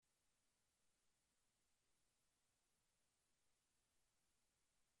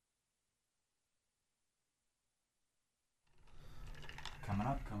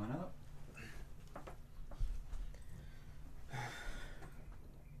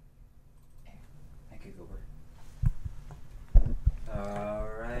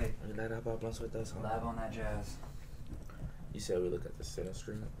Live by Blunts with Us. Live on that jazz. You said we look at the center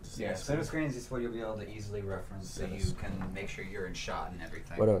screen? Yeah, center screen is just what you'll be able to easily reference so you can make sure you're in shot and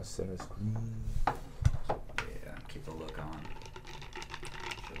everything. What else? Center screen. Yeah, keep the look on.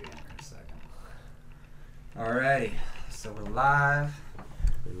 Show you in a second. Alrighty, so we're live.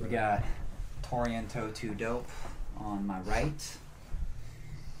 We got Torian Toe2Dope on my right.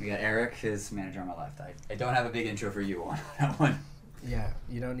 We got Eric, his manager, on my left. I don't have a big intro for you on that one. Yeah,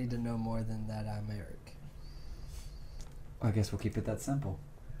 you don't need to know more than that I'm Eric. I guess we'll keep it that simple.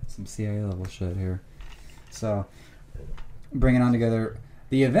 Some CIA level shit here. So, bringing on together.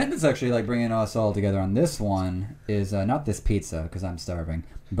 The event that's actually like bringing us all together on this one is not this pizza, because I'm starving,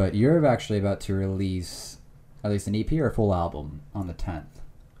 but you're actually about to release at least an EP or a full album on the 10th.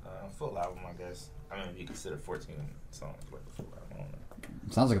 Full album, I guess. I mean, if you consider 14 songs like a full album. I don't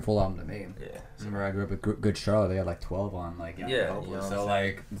know. Sounds like a full album to me. Yeah. Remember, I grew up with Good Charlotte. They had like 12 on, like, Yeah, vocals, you know so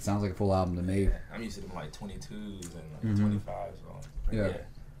like it sounds like a full album to me. Yeah. I'm used to them like 22s and like 25s. So, Yeah.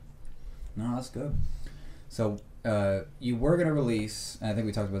 No, that's good. So you were gonna release, and I think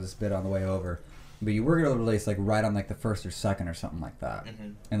we talked about this bit on the way over, but you were gonna release like right on like the 1st or 2nd or something like that,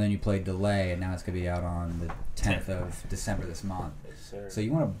 and then you played Delay, and now it's gonna be out on the 10th of December this month. Yes, sir. So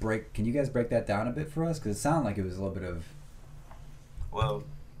you want to break? Can you guys break that down a bit for us? Because it sounded like it was a little bit of. Well,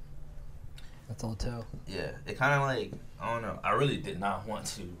 That's all Toe. yeah, it kind of like, I don't know. I really did not want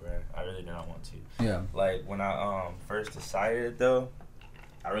to, bro. I really did not want to. Yeah. Like, when I first decided it, though,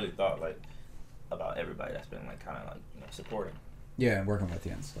 I really thought, like, about everybody that's been, like, kind of, like, you know, supporting. Yeah, and working with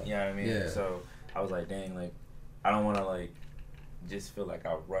you and stuff. You know what I mean? Yeah. So, I was like, dang, like, I don't want to, like, just feel like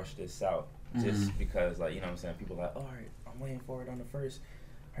I rush this out just because, like, you know what I'm saying? People are like, all right, I'm waiting for it on the 1st.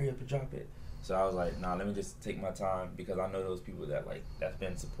 Hurry up and drop it. So I was like, nah, let me just take my time because I know those people that like that's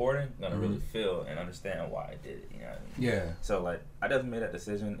been supporting gonna really feel and understand why I did it. You know what I mean? Yeah. So like I definitely made that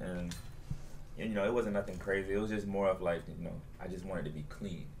decision, and you know it wasn't nothing crazy. It was just more of like, you know, I just wanted to be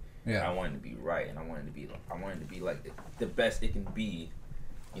clean. Yeah. I wanted to be right, and I wanted to be like the best it can be.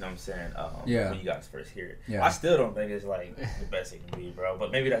 You know what I'm saying? When you guys first hear it. Yeah. I still don't think it's like the best it can be, bro.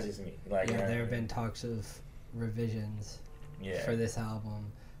 But maybe that's just me. Like, Yeah, you know there what have I mean? been talks of revisions for this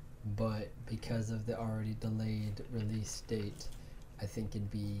album, but because of the already delayed release date, I think it'd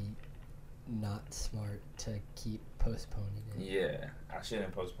be not smart to keep postponing it. Yeah, I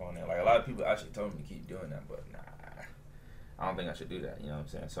shouldn't postpone it. Like, a lot of people actually told me to keep doing that, but nah, I don't think I should do that. You know what I'm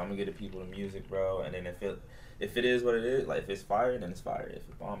saying? So I'm gonna get the people the music, bro, and then if it is what it is, like if it's fire, then it's fire. If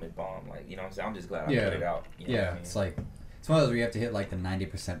it's bomb, it's bomb. Like, you know what I'm saying? I'm just glad I put it out. You know what I mean? It's like it's one of those where you have to hit like the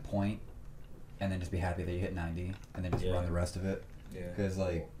 90% point, and then just be happy that you hit 90, and then just run the rest of it. Yeah. Because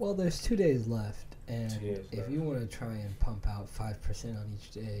like, Well, there's 2 days left, and 2 days if left. you want to try and pump out 5% on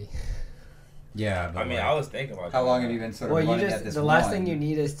each day. yeah. But I mean, like, I was thinking about how doing long that. have you been sort of Well, you running just at this the last one? thing you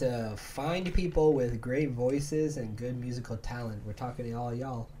need is to find people with great voices and good musical talent. We're talking to all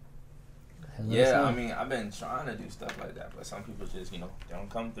y'all. And let us Yeah, know. I mean, I've been trying to do stuff like that, but some people just, you know, they don't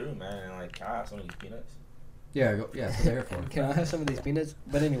come through, man. And like, can I have some of these peanuts? Yeah, that's what they're for. Can I have some of these peanuts?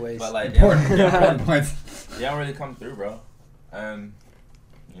 But anyways, But like, Important, they don't, important points. they don't really come through, bro. And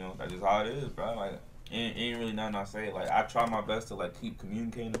you know, that's just how it is, bro. Like, ain't really nothing I say. Like, I try my best to like keep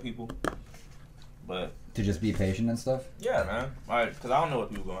communicating to people, but To just be patient and stuff. yeah, man. Like, cause I don't know what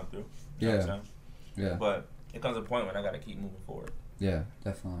people going through. You know what I'm saying? Yeah. But it comes a point when I gotta keep moving forward. Yeah,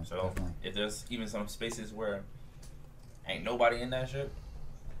 definitely. So definitely. if there's even some spaces where ain't nobody in that shit,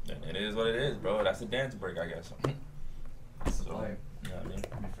 then it is what it is, bro. That's a dance break, I guess. So, you know what I mean?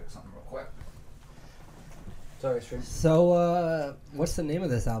 Let me fix something real quick. Sorry, stream. So, what's the name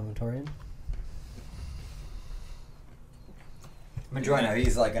of this album, Torian? I'm enjoying how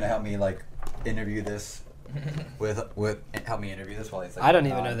he's like gonna help me like interview this with help me interview this while he's like. I don't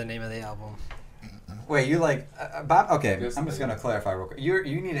even know the name of the album. Wait, you like Bob? Okay, Yes, I'm just I do. gonna clarify real quick. You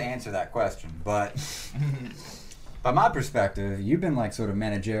need to answer that question, but by my perspective, you've been like sort of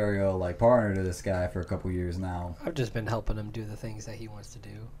managerial like partner to this guy for a couple years now. I've just been helping him do the things that he wants to do.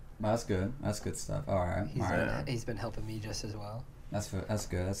 Well, that's good. That's good stuff. All right, He's been helping me just as well. That's good. That's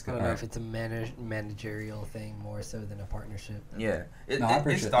good. I All don't know right. if it's a managerial thing more so than a partnership. Yeah, it No, I it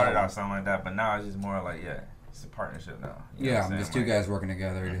appreciate started that. out something like that, but now it's just more like, yeah, it's a partnership now. You know Yeah, what I'm I'm just saying? two guys working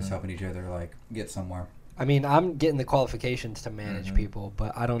together, just helping each other like get somewhere. I mean, I'm getting the qualifications to manage people,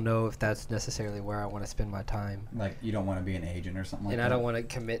 but I don't know if that's necessarily where I want to spend my time. Like you don't want to be an agent or something like And that. I don't want to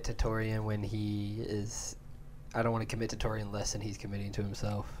commit to Torian when I don't want to commit to Torian less than he's committing to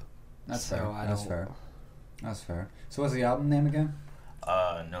himself. That's So fair. I That's don't- fair. That's fair. So what's the album name again?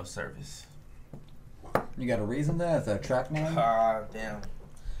 No service. You got a reason there? Is that a track name? Damn.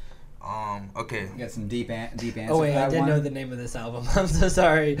 Okay. You got some deep answers. Oh wait, I didn't know the name of this album. I'm so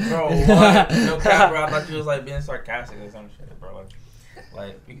sorry. Bro, what? No cap, bro. I thought you was like being sarcastic or some shit, bro.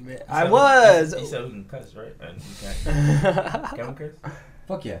 I was. You said we can cuss, right? And you can't. Can we curse?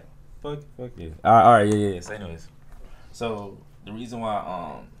 Fuck yeah. Fuck yeah. All right, yeah. So anyways, so the reason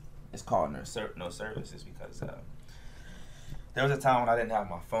why it's called no service is because there was a time when I didn't have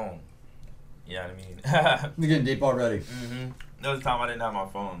my phone. You know what I mean? You're getting deep already. Mm-hmm. There was a time I didn't have my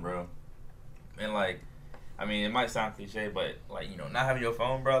phone, bro. And like, I mean, it might sound cliche, but like, you know, not having your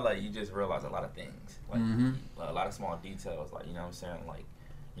phone, bro, like you just realize a lot of things, like a lot of small details, like, you know what I'm saying, like,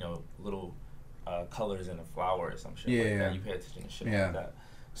 you know, little colors in a flower or some shit like that. You pay attention to shit like that.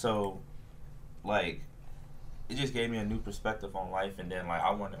 So, like, it just gave me a new perspective on life, and then like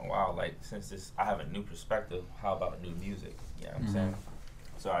I wondered, wow, like since I have a new perspective, how about new music? You know what I'm saying?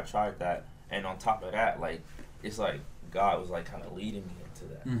 So I tried that, and on top of that, like it's like God was like kind of leading me into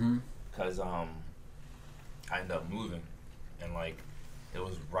that, because I ended up moving, and like it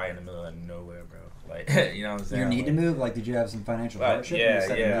was right in the middle of nowhere, bro. Like you know what I'm saying? Your need to move? Like, did you have some financial hardship?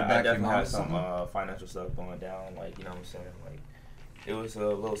 Yeah. I definitely had some financial stuff going down. Like, you know what I'm saying? Like, it was a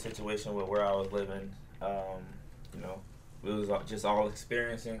little situation with where I was living. You know, it was just all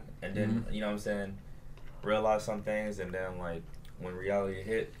experiencing, and then you know what I'm saying, realize some things, and then like when reality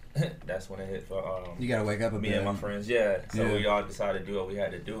hit, that's when it hit for you gotta wake up a me bit. and my friends. So we all decided to do what we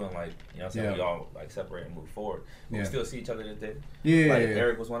had to do, and like you know what I'm saying, we all like separate and move forward. But we still see each other today. Like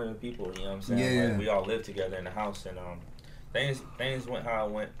Eric was one of the people. You know what I'm saying? Like, we all lived together in the house, and things went how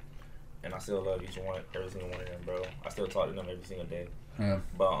it went, and I still love every single one of them, bro. I still talk to them every single day.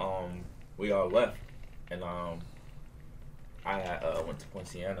 But we all left, and I went to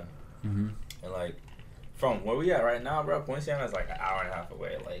Poinciana, and like from where we at right now, bro, Poinciana is like an hour and a half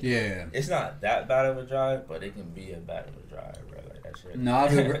away. Like, it's not that bad of a drive, but it can be a bad of a drive, bro. Like that shit. No, I've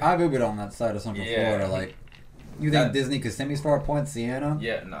Ubered on that side of Central Florida. Like, you think Disney could send me as far as Poinciana?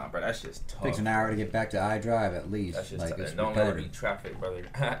 Yeah, nah, bro, that's just tough. Takes an hour to get back to iDrive at least. That's just like, tough. Don't let it be traffic, brother.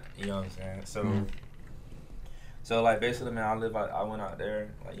 You know what I'm saying? So, so like basically, man, I went out there,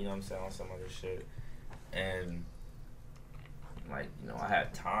 like you know what I'm saying, on some other shit, and like, you know, I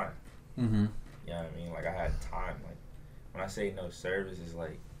had time. You know what I mean? Like, I had time. Like, when I say no service, it's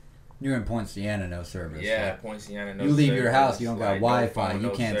like... You're in Poinciana, no service. Yeah, like, Poinciana, no service. You leave your house, you don't got like, Wi-Fi, no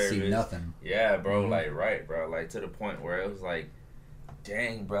you can't service. see nothing. Yeah, bro, like, right, bro. Like, to the point where it was like,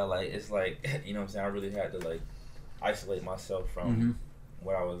 dang, bro, like, it's like, you know what I'm saying? I really had to, like, isolate myself from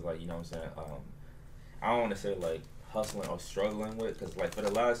what I was, like, you know what I'm saying? I don't want to say, like, hustling or struggling with, because, like, for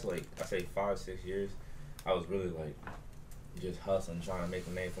the last, like, I say 5-6 years, I was really, like... just hustling, trying to make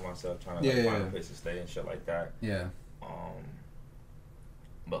a name for myself, trying to find a place to stay and shit like that.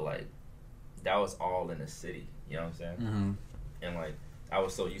 But like, that was all in the city. You know what I'm saying? And like, I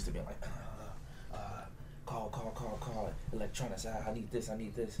was so used to being like, call, electronics. I need this.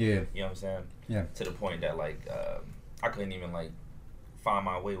 You know what I'm saying? To the point that like, I couldn't even like find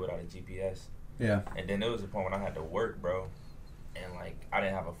my way without a GPS. And then there was a point when I had to work, bro, and like I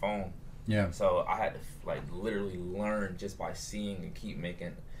didn't have a phone. So I had to like literally learn just by seeing and keep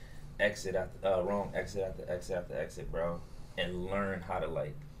making wrong exit after exit, bro, and learn how to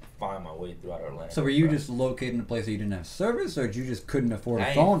like find my way throughout Orlando. So were you just located in a place that you didn't have service, or you just couldn't afford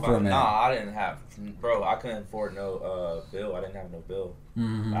a phone for a minute? Nah, I didn't have, bro. I couldn't afford no bill. I didn't have no bill.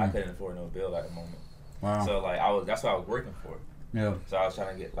 I couldn't afford no bill at the moment. Wow. So like that's what I was working for. So I was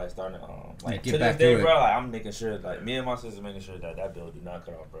trying to get like starting like get to back this day, to bro. Like I'm making sure, like me and my sister making sure that bill do not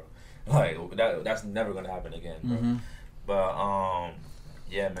cut off, bro. Like that's never gonna happen again, bro. But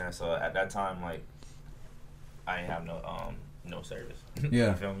yeah, man. So at that time, like I ain't have no service.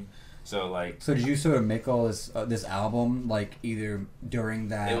 You feel me? So like. So did you sort of make all this album like either during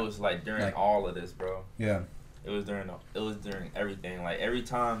that? It was like during all of this, bro. Yeah. It was during everything. Like every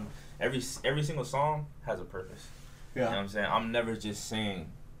time, every single song has a purpose. You know what I'm saying? I'm never just saying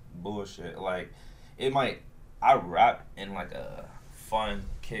bullshit. Like I rap in like a fun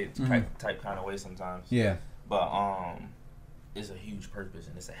kid type kind of way sometimes. But it's a huge purpose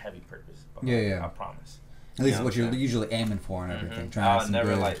and it's a heavy purpose. I promise. At least what you're usually aiming for and everything. Trying to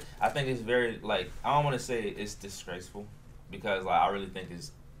never like. I think it's very like. I don't want to say it's disgraceful, because like I really think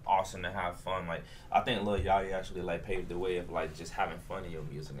it's awesome to have fun. Like I think Lil Yachty actually like paved the way of like just having fun in your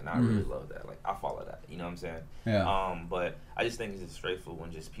music, and I really love that. Like I follow that. You know what I'm saying? But I just think it's disgraceful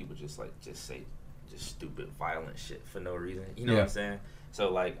when just people just say just stupid violent shit for no reason. You know what I'm saying?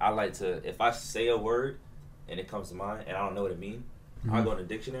 So like I like to, if I say a word and it comes to mind and I don't know what it means, I go in the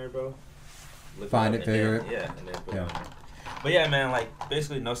dictionary, bro. Find it, figure it. And then put it in there. But yeah, man, like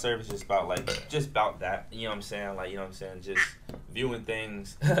basically no service is about just about that. You know what I'm saying? Like, you know what I'm saying? Just viewing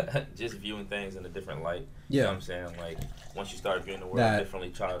things in a different light. Yeah. You know what I'm saying? Like once you start viewing the world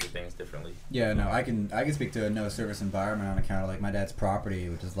differently, try to do things differently. Yeah, no, I can speak to a no service environment on account of like my dad's property,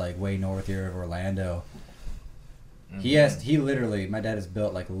 which is like way north here of Orlando. Mm-hmm. My dad has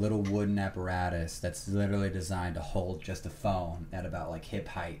built like a little wooden apparatus that's literally designed to hold just a phone at about like hip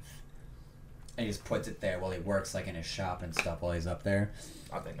height. And he just puts it there while he works like in his shop and stuff while he's up there.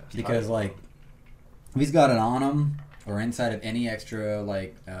 I think that's because like if he's got it on him or inside of any extra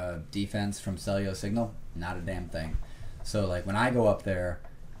like defense from cellular signal, not a damn thing. So like when I go up there,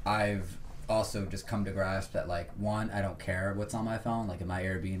 I've also just come to grasp that like one, I don't care what's on my phone. Like if my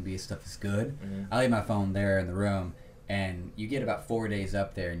Airbnb stuff is good, I leave my phone there in the room, and you get about 4 days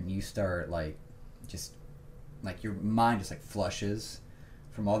up there and you start like just like your mind just like flushes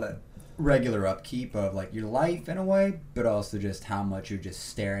from all that regular upkeep of like your life in a way, but also just how much you're just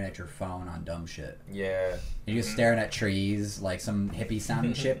staring at your phone on dumb shit. Yeah. You're just staring at trees, like some hippie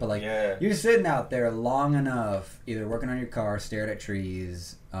sounding shit, but like you're sitting out there long enough, either working on your car, staring at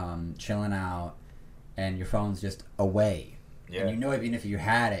trees, chilling out, and your phone's just away. Yeah. And you know, even if you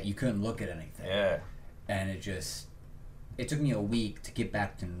had it, you couldn't look at anything. Yeah. And it took me a week to get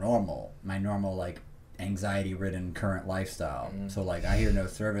back to normal, my normal like anxiety-ridden current lifestyle. So like I hear no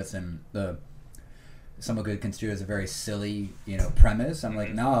service, and someone could construe as a very silly, premise. I'm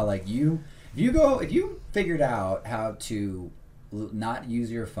like, no, like if you figured out how to not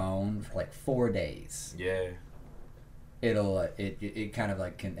use your phone for like 4 days, it kind of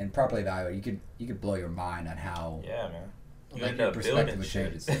like can, and properly evaluate, you could blow your mind on how man your perspective would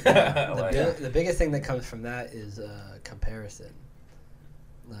change. The biggest thing that comes from that is comparison,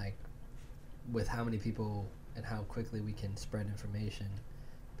 like with how many people and how quickly we can spread information.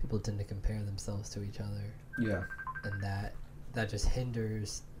 People tend to compare themselves to each other, and that just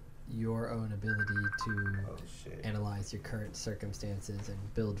hinders your own ability to analyze your current circumstances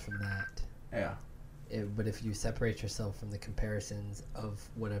and build from that. But if you separate yourself from the comparisons of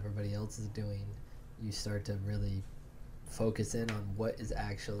what everybody else is doing, you start to really focus in on what is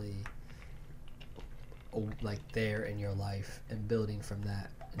actually like there in your life and building from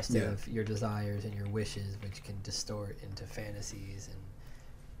that, instead of your desires and your wishes, which can distort into fantasies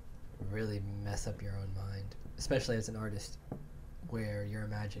and really mess up your own mind, especially as an artist where your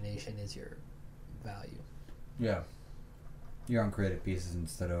imagination is your value. Your own creative pieces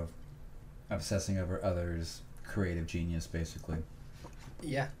instead of obsessing over others' creative genius, basically.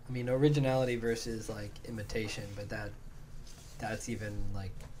 I mean, originality versus like imitation, but that's even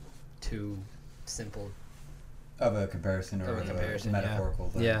like too simple of a comparison or a metaphorical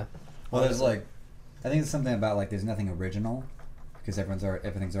thing. Well, there's like, I think it's something about like there's nothing original because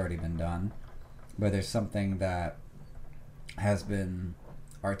everything's already been done, but there's something that has been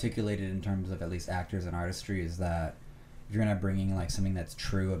articulated in terms of at least actors and artistry, is that if you're not bringing like something that's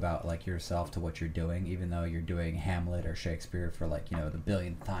true about like yourself to what you're doing, even though you're doing Hamlet or Shakespeare for like the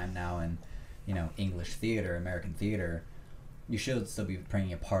billionth time now in English theater, American theater, you should still be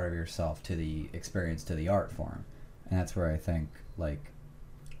bringing a part of yourself to the experience, to the art form. And that's where I think like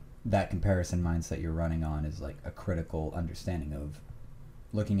that comparison mindset you're running on is like a critical understanding of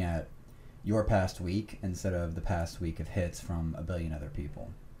looking at your past week instead of the past week of hits from a billion other people.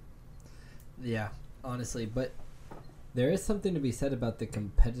 Yeah, honestly, but there is something to be said about the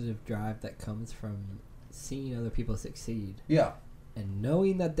competitive drive that comes from seeing other people succeed. Yeah. And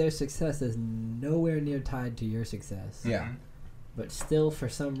knowing that their success is nowhere near tied to your success. Yeah. But still, for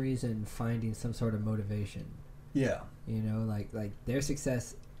some reason, finding some sort of motivation. Yeah. Like their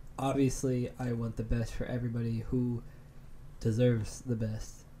success, obviously, I want the best for everybody who deserves the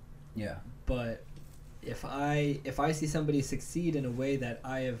best. Yeah. But if I see somebody succeed in a way that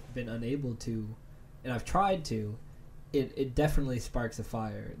I have been unable to, and I've tried to, it definitely sparks a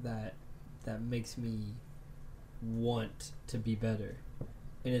fire that makes me want to be better.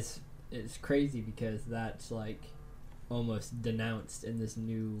 And it's crazy because that's like almost denounced in this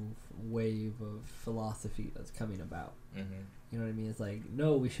new wave of philosophy that's coming about. Mm-hmm. You know what I mean? It's like,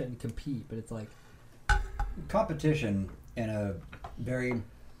 no, we shouldn't compete, but it's like competition in a very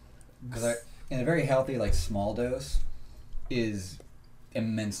healthy, like small dose is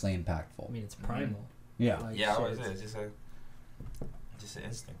immensely impactful. I mean, it's primal. Yeah. Like, yeah, always is. Just an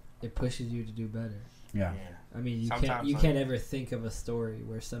instinct. It pushes you to do better. Yeah. I mean, you can't ever think of a story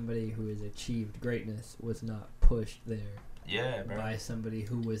where somebody who has achieved greatness was not pushed there. Yeah, bro. By somebody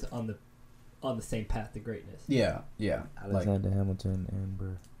who was on the same path to greatness. Yeah, yeah. Alexander Hamilton and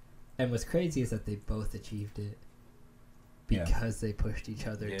Burr. And what's crazy is that they both achieved it because they pushed each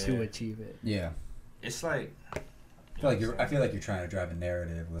other to achieve it. Yeah. It's like I feel like you're trying to drive a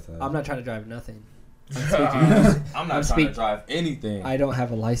narrative with a. I'm not trying to drive nothing. I'm not trying to drive anything. I don't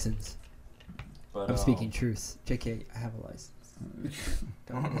have a license. But, I'm speaking truth. JK, I have a license.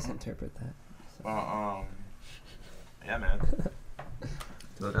 Don't misinterpret that. Yeah, man.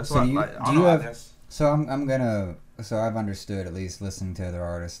 So that's So what. do you- Like, do you have- So I'm gonna. So I've understood, at least listening to other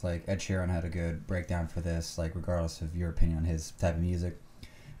artists, like Ed Sheeran had a good breakdown for this. Like regardless of your opinion on his type of music,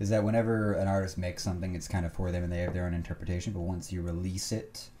 is that whenever an artist makes something, it's kind of for them and they have their own interpretation. But once you release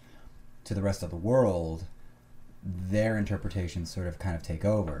it to the rest of the world, their interpretations sort of kind of take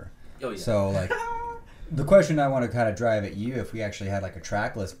over. Oh, yeah. So like, the question I want to kind of drive at you, if we actually had like a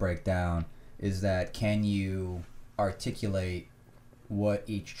track list breakdown, is that can you articulate what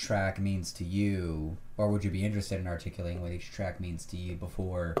each track means to you, or would you be interested in articulating what each track means to you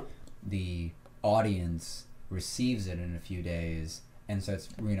before the audience receives it in a few days and starts,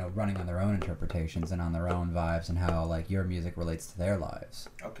 running on their own interpretations and on their own vibes and how like your music relates to their lives?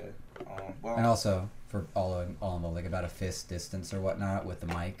 Okay. And also for all involved, like about a fist distance or whatnot with the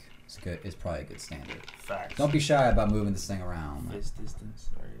mic is probably a good standard. Facts. Don't be shy about moving this thing around. Fist distance.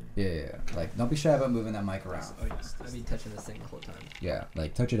 Yeah. Like, don't be shy about moving that mic around. Oh, yeah. I've been touching this thing the whole time. Yeah,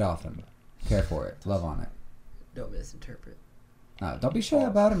 like, touch it often. Care for it. Love on it. Don't misinterpret. No, don't be shy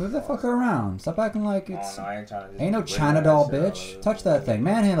about it. Move that fucker around. Stop acting like it's... I ain't trying to Ain't no China doll, bitch. Touch that thing.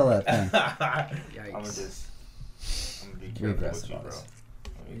 Manhandle that thing. Yikes. I'm gonna be careful with you, bro.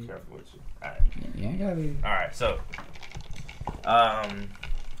 I'm gonna be careful with you. Alright. You ain't gotta be... Alright, so...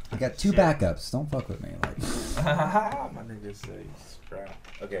 I got two backups. Don't fuck with me. Like, my nigga say scrap.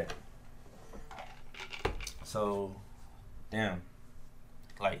 Okay. So, damn.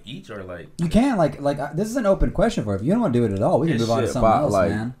 Like each or like you can this is an open question for you. If you don't want to do it at all, we can move on to something else,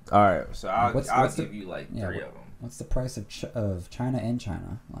 man. All right, so I'll give you like 3 of them. What's the price of China in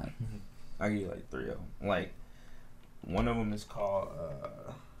China? Like, I'll give you like 3 of them. Like, one of them is called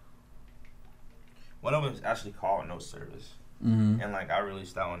one of them is actually called No Service. Mm-hmm. And like I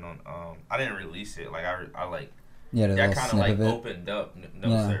released that one on I didn't release it, like I like that kind of like opened up No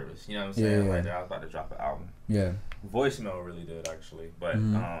Service, you know what I'm saying? Like I was about to drop an album. Yeah. Voicemail really did actually, but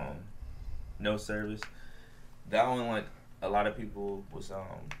No Service, that one, like a lot of people was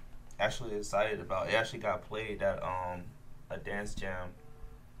actually excited about. It actually got played at a dance jam.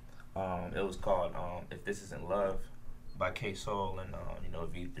 It was called If This Isn't Love by K Soul and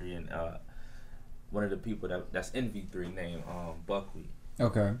V3 and one of the people that's in V3 named Buckwheat.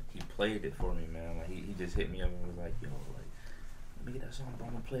 Okay. He played it for me, man. Like he just hit me up and was like, yo, like, let me get that song, bro.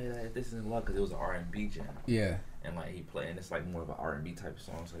 I'm gonna play that If This Isn't Love, because it was an R&B jam. Yeah. And like he played, and it's like more of an R&B type of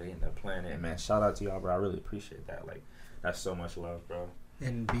song, so they ended up playing it. And man, shout out to y'all, bro. I really appreciate that. Like, that's so much love, bro.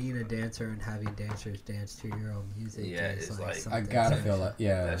 And being a dancer and having dancers dance to your own music, is like I gotta feel like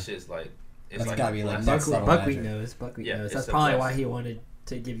that shit's like it's like gotta be like Buckwheat knows. Buckwheat knows. That's probably why he wanted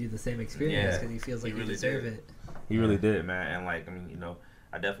to give you the same experience, because he feels like you deserve it. He really did, man. And like, I mean,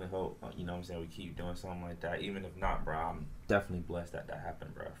 I definitely hope, what I'm saying, we keep doing something like that. Even if not, bro, I'm definitely blessed that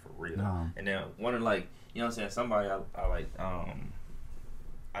happened, bro, for real. No. And then one of, like, what I'm saying, somebody I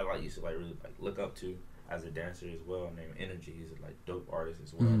used to like really like look up to as a dancer as well, named Energy. He's a like dope artist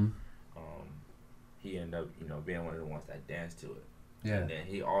as well. Mm-hmm. He ended up being one of the ones that danced to it. Yeah. And then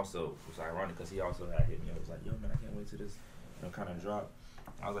he also was ironic because he also had hit me up. He was like, yo, man, I can't wait to this kind of drop.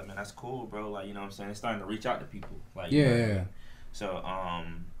 I was like, man, that's cool, bro. Like, what I'm saying, it's starting to reach out to people. Like, yeah. So, I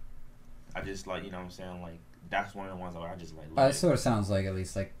just like, what I'm saying, like, that's one of the ones where I just like. It sort of sounds like at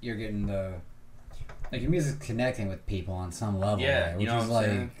least like you're getting like your music's connecting with people on some level. Yeah, right? Which is like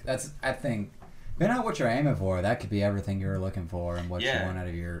saying? That's I think. Depending on what you're aiming for, that could be everything you're looking for and what you want out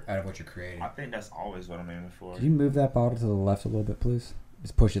of what you're creating. I think that's always what I'm aiming for. Can you move that bottle to the left a little bit, please?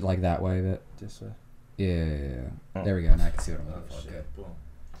 Just push it like that way a bit. This way. Yeah. Oh. There we go. Now I can see what I'm looking for. Shit. Good. Boom.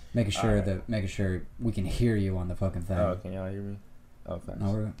 Making sure we can hear you on the fucking thing. Oh, can y'all hear me? Oh, thanks.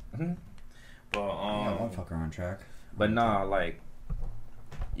 No, we're. But got one fucker on track. But nah, like,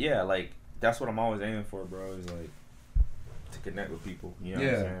 yeah, like that's what I'm always aiming for, bro. Is like to connect with people. You know what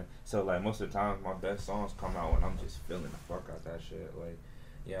I'm saying? So like most of the time, my best songs come out when I'm just feeling the fuck out that shit. Like,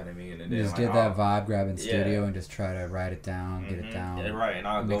 you know what I mean? And then just like, get that vibe, grab in studio, and just try to write it down, get it down. Yeah, right. And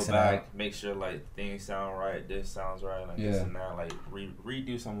I'll go back, make sure like things sound right, this sounds right, like this and that. Like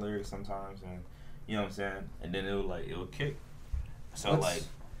redo some lyrics sometimes, and you know what I'm saying. And then it'll kick. So like,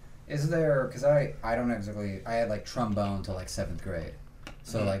 is there? Because I don't know exactly. I had like trombone till like 7th grade.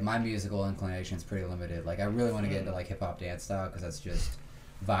 So like my musical inclination is pretty limited. Like I really want to get into like hip hop dance style because that's just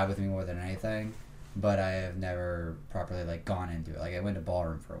vibe with me more than anything. But I have never properly like gone into it. Like I went to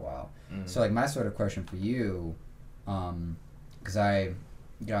ballroom for a while. So like my sort of question for you, because I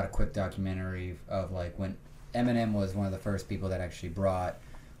got a quick documentary of like when Eminem was one of the first people that actually brought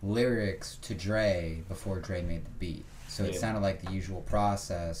lyrics to Dre before Dre made the beat. So it sounded like the usual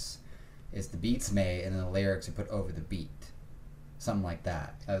process is the beat's made and then the lyrics are put over the beat. Something like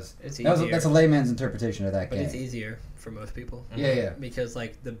that. That's a layman's interpretation of that game. But it's easier for most people. Yeah. Because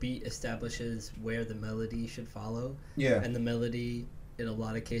like the beat establishes where the melody should follow. Yeah. And the melody in a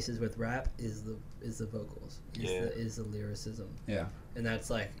lot of cases with rap is the vocals. Is the lyricism. Yeah. And that's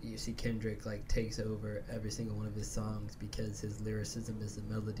like you see Kendrick like takes over every single one of his songs because his lyricism is the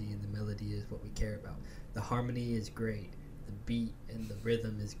melody and the melody is what we care about. The harmony is great. The beat and the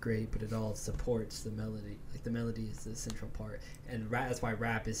rhythm is great, but it all supports the melody. Like the melody is the central part, and that's why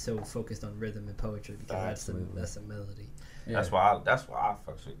rap is so focused on rhythm and poetry because that's the melody. Yeah. That's why I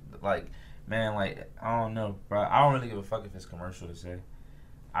fuck with, like, man, like, I don't know, bro. I don't really give a fuck if it's commercial to say.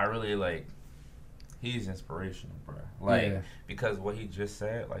 I really like. He's inspirational, bro. Like, because what he just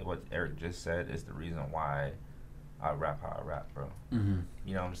said, like what Eric just said, is the reason why I rap how I rap, bro. Mm-hmm.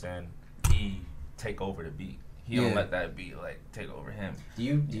 You know what I'm saying? He take over the beat. He don't let that beat like take over him. Do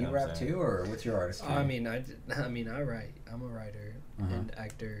you rap too, or what's your artist? I mean, I write. I'm a writer and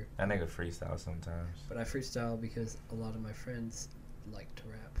actor. That nigga freestyle sometimes. But I freestyle because a lot of my friends like to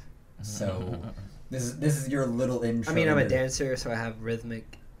rap. So this is your little intro. I mean, I'm a dancer, so I have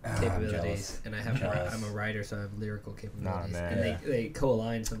rhythmic capabilities, and I'm a writer, so I have lyrical capabilities, and they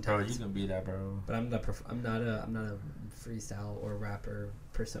co-align sometimes. Bro, you can be that, bro. But I'm not a freestyle or rapper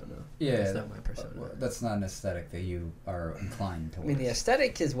persona. Yeah, that's not my persona. That's not an aesthetic that you are inclined towards. I mean, the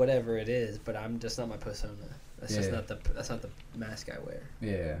aesthetic is whatever it is, but I'm just not my persona. That's just not the mask I wear.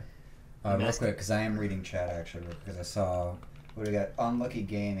 Yeah. Real quick, because I am reading chat actually, because I saw what do we got? Unlucky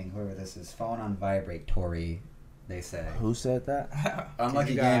Gaming, whoever this is, phone on vibrate, Tori. They say. Who said that?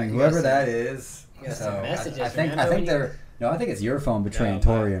 Unlucky Gaming, whoever that is. So I think they're. No, I think it's your phone betraying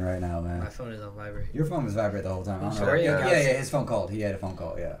Torian right now, man. My phone is on vibrate. Your phone was vibrate the whole time. Yeah, his phone called. He had a phone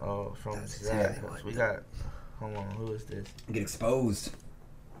call, yeah. Oh, from Zach. We got. Hold on, who is this? Get exposed.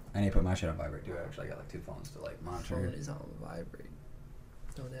 I need to put my shit on vibrate too. Actually, I got like 2 phones to like monitor. My phone is on vibrate.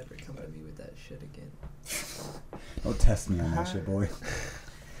 Don't ever come at me with that shit again. Don't test me on that shit, boy.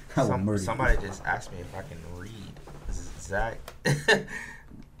 Somebody just asked me if I can read. Zach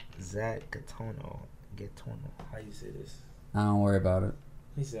Gatono. How you say this? I don't worry about it.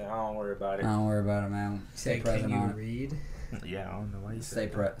 He said, I don't worry about it. I don't worry about it, man. Stay present on it. Can you read? Yeah, I don't know why you stay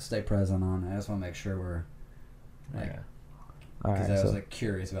present on it. I just want to make sure we're like, because I was like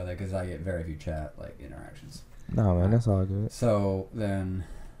curious about that because I get very few chat like interactions. No, man, that's all good. So then,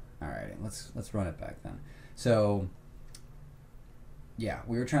 alrighty, let's run it back then. So yeah,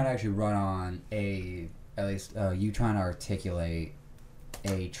 we were trying to actually run on at least you trying to articulate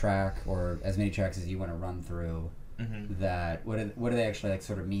a track or as many tracks as you want to run through. That what do they actually like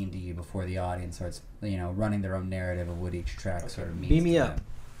sort of mean to you before the audience starts running their own narrative of what each track sort of means. Beam me up.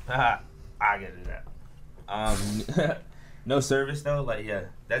 I get it. That. No service though. Like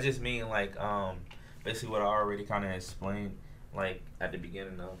that just mean like basically what I already kind of explained like at the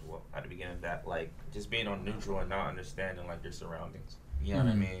beginning of that like just being on neutral and not understanding like your surroundings. You know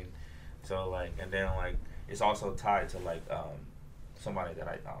what I mean? So like and then like it's also tied to like somebody that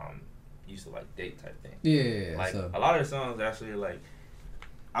I used to like date type thing. Yeah. Like a lot of the songs actually like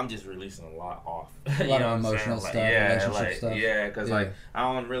I'm just releasing a lot off. A lot of emotional stuff, relationship stuff. Yeah, because like I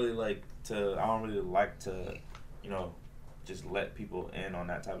don't really like to just let people in on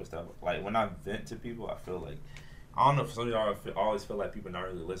that type of stuff. Like when I vent to people, I feel like I don't know. For some of y'all, I always feel like people not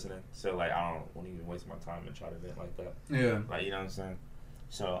really listening. So like I don't want to even waste my time and try to vent like that. Yeah. Like you know what I'm saying.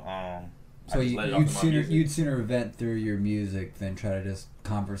 So So you'd sooner vent through your music than try to just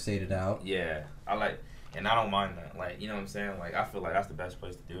conversate it out. Yeah, I like, and I don't mind that. Like you know what I'm saying. Like I feel like that's the best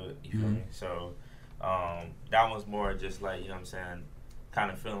place to do it. You feel me? So that was more just like you know what I'm saying,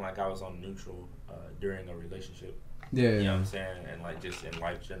 kind of feeling like I was on neutral during a relationship. Yeah. You know what I'm saying, and like just in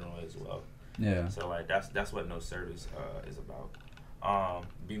life general as well. Yeah. So like that's what No Service is about.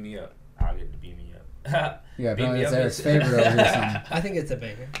 Beat me up. I'll get to beat me up. Yeah, probably that's Eric's favorite over here. I think it's a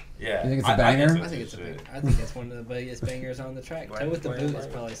banger. Yeah. You think it's a banger? I think it's a banger. I think it's one of the biggest bangers on the track. Toe with the Boot is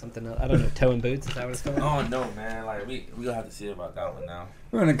probably something else. I don't know. Toe and Boots, is that what it's called? Oh no, man! Like we gonna have to see about that one now.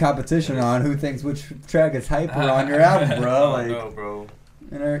 We're in a competition on who thinks which track is hyper on your album, bro. Like, no, bro.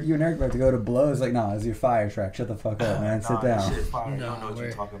 And you and Eric about to go to blows. Like, no, it's your fire track. Shut the fuck up, man. Sit down. Shit fire. You don't know what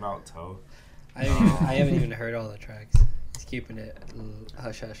you're talking about, Toe. I haven't even heard all the tracks. He's keeping it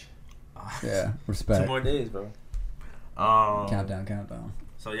hush hush. Yeah, respect. 2 more days, bro. Countdown.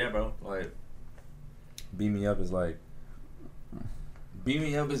 So yeah, bro. Like, Beat Me Up is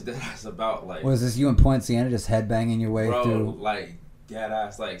that's about like. Was this you and Poinciana just headbanging your way bro, through? Like dead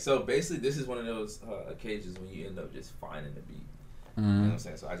ass. Like, so basically, this is one of those occasions when you end up just finding the beat. Mm-hmm. You know what I'm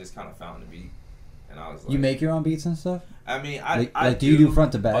saying? So I just kind of found the beat, and I was like, you make your own beats and stuff. I mean, do you do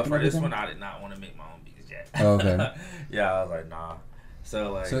front to back? But for and this everything? one, I did not want to make my own beats yet. Oh, okay. Yeah, I was like, nah.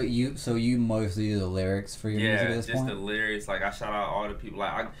 So like, so you mostly do the lyrics for your music at this point? Yeah, just the lyrics. Like, I shout out all the people.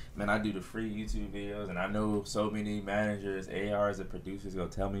 Like, I do the free YouTube videos, and I know so many managers, ARs, and producers go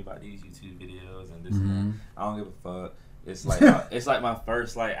tell me about these YouTube videos and this and that. I don't give a fuck. It's like it's like my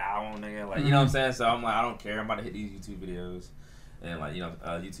first like album, nigga. Like, you know what I'm saying? So I'm like, I don't care. I'm about to hit these YouTube videos and like, you know,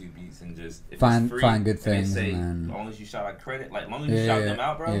 YouTube beats and just if find it's free, find good things. Say, and as long as you shout out credit, like as long as you shout them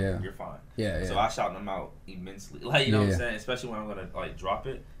out, bro, you're fine. Yeah. So I shout them out immensely. Like, you know what I'm saying? Especially when I'm gonna like drop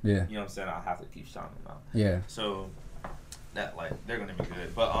it. Yeah. You know what I'm saying? I have to keep shouting them out. Yeah. So that like they're gonna be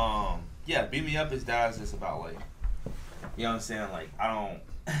good. But yeah, Beat Me Up is just about like, you know what I'm saying? Like I don't.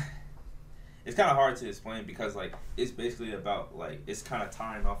 It's kind of hard to explain because like it's basically about like it's kind of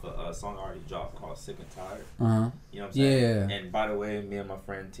tying off a song I already dropped called Sick and Tired. You know what I'm saying? Yeah. And by the way, me and my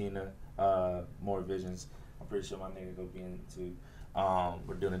friend Tina, More Visions, I'm pretty sure my nigga go be into.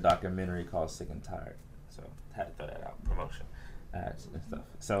 We're doing a documentary called Sick and Tired. So had to throw that out, promotion ads and stuff.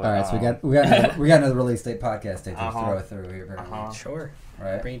 So all right, so we got another release date podcast to throw through here. Sure.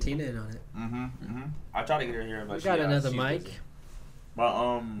 Right. Bring Tina in on it. I try to get her here, but we got another mic. Busy.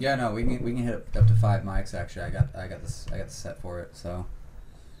 But yeah, no, we can hit up to 5 mics actually. I got the set for it, so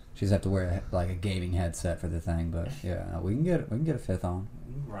she just have to wear like a gaming headset for the thing. But yeah, no, we can get a 5th on.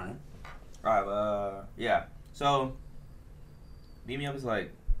 Right. All right. Yeah. So Beat Me Up is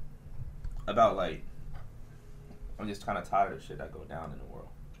like about like I'm just kind of tired of shit that go down in the world,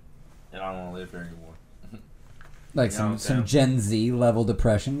 and I don't want to live here anymore. Like some Gen Z level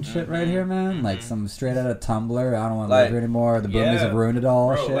depression shit right here, man. Like some straight out of Tumblr. I don't want to live here anymore. The boomers have ruined it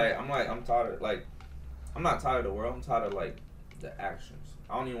all. Bro, shit. I'm tired of, like, I'm not tired of the world. I'm tired of, like, the actions.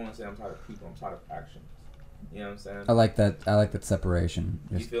 I don't even want to say I'm tired of people. I'm tired of actions. You know what I'm saying? I like that separation.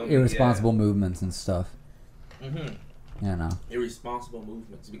 Just you feel me? Irresponsible movements and stuff. You know. Irresponsible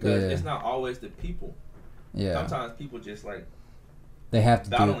movements. Because it's not always the people. Yeah. Sometimes people just, like, they have to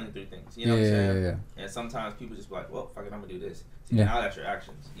battling through things. You know what I'm saying? Yeah. And sometimes people just be like, well, fuck it, I'm going to do this. See, now that's your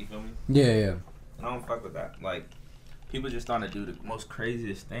actions. You feel me? Yeah. And I don't fuck with that. Like, people just starting to do the most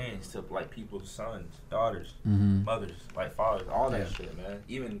craziest things to, like, people's sons, daughters, mothers, like, fathers, all that shit, man.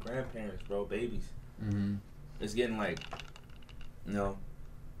 Even grandparents, bro, babies. It's getting, like, you know,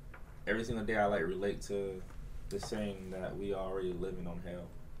 every single day I, like, relate to the saying that we already living on hell.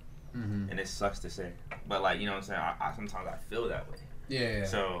 And it sucks to say. But, like, you know what I'm saying? I sometimes I feel that way. Yeah.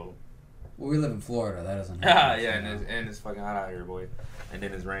 So. Well, we live in Florida. That doesn't happen. Yeah, and it's fucking hot out here, boy. And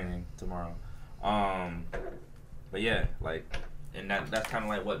then it's raining tomorrow. But yeah, like, and that's kind of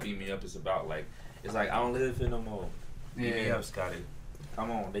like what Beat Me Up is about. Like, it's like I don't live here no more. Beat me up, Scotty. Come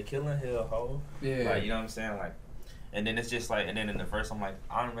on, they killing hell, ho. Yeah. Like, you know what I'm saying? Like, and then it's just like, and then in the verse I'm like,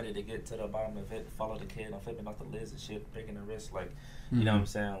 I'm ready to get to the bottom of it. Follow the kid. I'm flipping off the lids and shit, breaking the wrist. Like, you know what I'm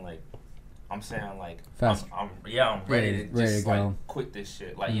saying? Like. I'm saying like I'm ready to just like quit this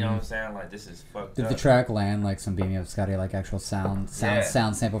shit. Like, you know what I'm saying? Like, this is fucked up. Did the track land like some Beat Me Up Scotty, like actual sound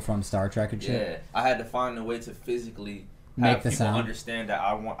sample from Star Trek and shit? Yeah, I had to find a way to physically make the people sound. Understand that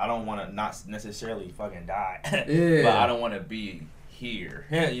I don't want to not necessarily fucking die, but I don't want to be here.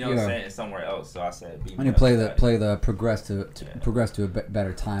 You know what I'm saying? It's somewhere else. So I said, when you play the progress to a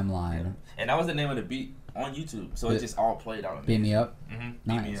better timeline. And that was the name of the beat on YouTube. So it just all played out. Beat Me Up.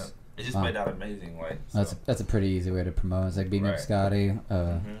 Nice. Beat Me Up. It just played out amazing, like. So. That's a pretty easy way to promote. It's like Beat Me Up Scotty.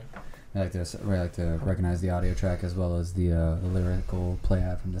 We like to recognize the audio track as well as the lyrical play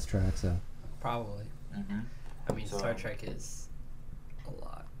out from this track. So probably. I mean, Star Trek is a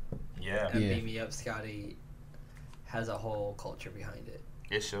lot. Yeah. And Beat Me Up Scotty has a whole culture behind it.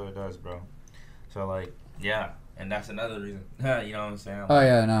 It sure does, bro. So like, yeah, and that's another reason. You know what I'm saying? Like, oh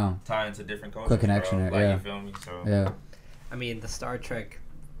yeah, no. Tie into different cultures. Quick connection, bro. Like, you feel me? So yeah. I mean, the Star Trek.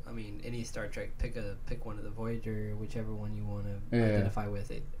 I mean, any Star Trek, pick one of the Voyager, whichever one you want to identify with.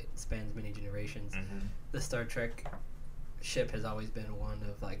 It spans many generations. The Star Trek ship has always been one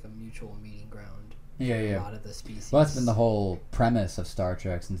of like a mutual meeting ground. A lot of the species. Well, that's been the whole premise of Star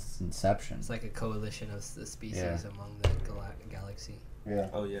Trek since inception. It's like a coalition of the species among the galaxy. Yeah.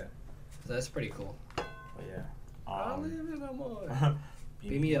 Oh yeah. So that's pretty cool. Oh yeah. I live in a more.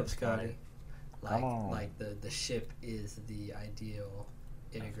 Beat me up, Scotty. Like the ship is the ideal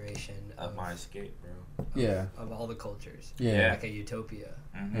integration of my escape, bro. Of all the cultures. Like a utopia.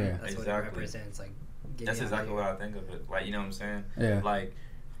 That's what it represents. Like, that's exactly what I think of it. Like, you know what I'm saying? Yeah.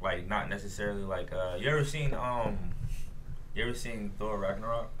 Like not necessarily like you ever seen Thor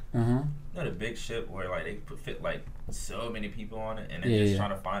Ragnarok? the big ship where like they fit like so many people on it, and they're just trying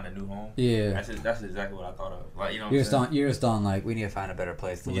to find a new home. Yeah, that's exactly what I thought of. Like, you know, you're just on like we need to find a better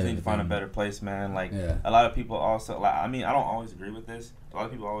place to live. You need to find a better place, man. Like a lot of people also like. I mean, I don't always agree with this. A lot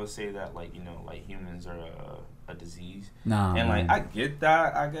of people always say that like, you know, like humans are a disease. Nah, and like I get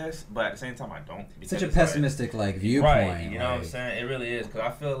that, I guess, but at the same time I don't. Such a pessimistic like viewpoint. Right, you know what I'm saying? It really is, because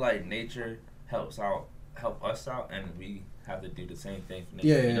I feel like nature help us out, and we have to do the same thing for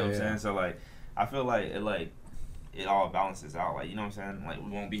nature. You know what I'm saying? So like, I feel like it all balances out. Like, you know what I'm saying? Like,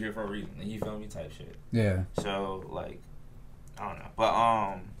 we won't be here for a reason. You feel me? Type shit. Yeah. So like, I don't know, but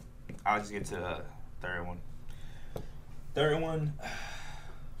I'll just get to the third one.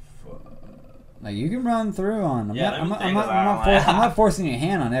 Like, you can run through on. I'm not forcing your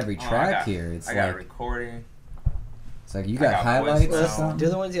hand on every track here. It's I got recording. It's like you got highlights or something. Do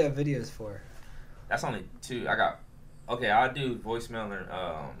the ones you have videos for. That's only 2. I'll do voicemail and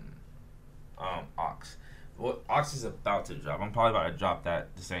aux. Aux is about to drop. I'm probably about to drop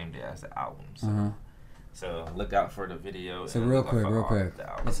that the same day as the album. So look out for the video. So real quick.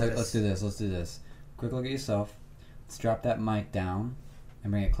 Let's do this. Quick look at yourself. Let's drop that mic down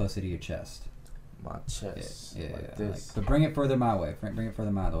and bring it closer to your chest. My chest. Yeah. This. But bring it further my way. Bring it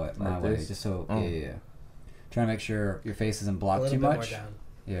further my way. Just so. Yeah. Trying to make sure your face isn't blocked too much.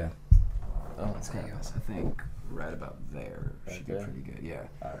 Yeah. Oh, that's good. I think right about there should be pretty good. Yeah.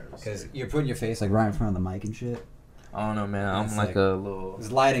 Because Right, you're putting your face like right in front of the mic and shit. I don't know, man. I'm like a little.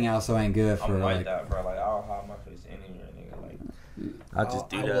 This lighting also ain't good for I'm like that, bro. Like, I'll hide my face anywhere, nigga. Like, I just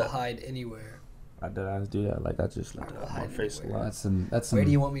do that. I will hide anywhere. I do that. Like, I just like my face a lot. That's some. Where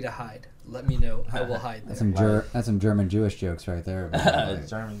do you want me to hide? Let me know. I will hide. That's some German Jewish jokes right there. Like,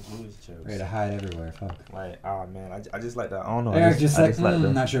 German Jewish jokes. Ready to hide everywhere. Fuck. Like, oh man, I just like that. I don't know. Eric just like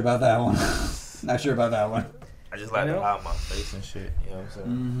not sure about that one. Not sure about that one. I just like to hide my face and shit. You know what I'm saying?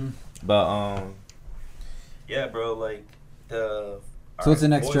 Mm-hmm. But yeah, bro. Like So what's the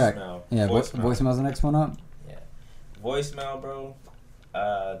next track? Yeah, voicemail's the next one up. Yeah, voicemail, bro.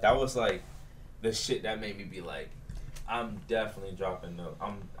 That was like the shit that made me be like, I'm definitely dropping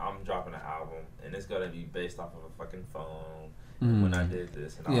I'm dropping an album, and it's gonna be based off of a fucking phone when I did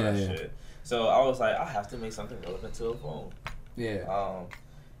this and all that shit. So I was like, I have to make something relevant to a phone. Yeah.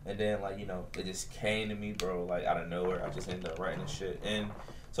 And then like, you know, it just came to me, bro, like out of nowhere. I just ended up writing this shit, and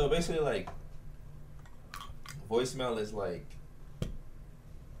so basically like, voicemail is like,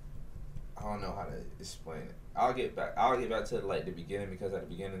 I don't know how to explain it. I'll get back to like the beginning, because at the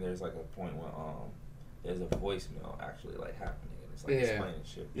beginning there's like a point when there's a voicemail actually like happening, and it's like explaining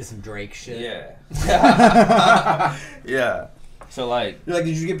shit. Just some Drake shit. Yeah. Yeah. So like, you're like,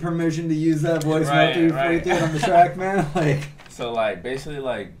 did you get permission to use that voicemail before you threw it on the track, man? Like, so like basically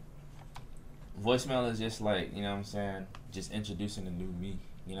like, voicemail is just like, you know what I'm saying, just introducing a new me.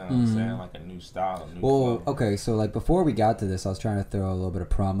 You know what I'm saying? Like a new style, a new flow. Okay, so like before we got to this, I was trying to throw a little bit of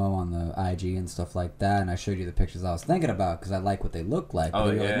promo on the IG and stuff like that, and I showed you the pictures I was thinking about because I like what they look like.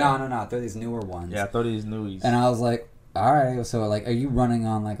 Oh, yeah. Like, no, throw these newer ones. Yeah, throw these newies. And I was like, all right, so like, are you running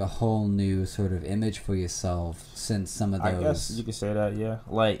on like a whole new sort of image for yourself since some of those? I guess you could say that, yeah.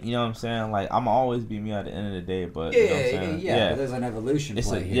 Like, you know what I'm saying? Like, I'm always be me at the end of the day, but you know what I'm saying? Yeah. But there's an evolution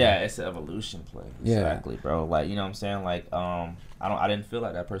play here. Yeah, it's an evolution play. Exactly, bro. Like, you know what I'm saying? Like, I didn't feel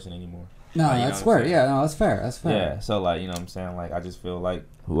like that person anymore. No, like, that's fair. Yeah, no, that's fair. That's fair. Yeah, so like, you know what I'm saying? Like, I just feel like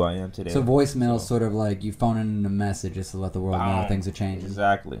who I am today. So voicemail is sort of like you phoning in a message just to let the world know things are changing.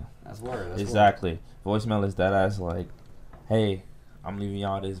 Exactly. That's word. Exactly. Voicemail is that as like, hey, I'm leaving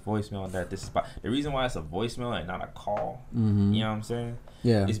y'all this voicemail that this is about. The reason why it's a voicemail and not a call, you know what I'm saying?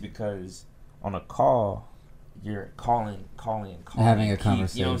 Yeah. Is because on a call, you're calling. Having a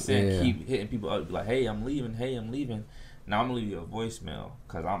conversation. You know what I'm saying? Yeah. Keep hitting people up, be like, hey, I'm leaving. Now I'm gonna leave you a voicemail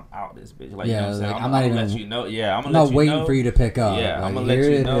because I'm out this bitch. Like, you know what I'm saying? I'm not even let you know. Yeah, I'm gonna let you know. Not waiting for you to pick up. Yeah, like, I'm gonna let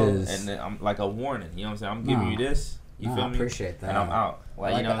you know, is. and then I'm like a warning. You know what I'm saying? I'm giving you this. You feel me? I appreciate that. And I'm out.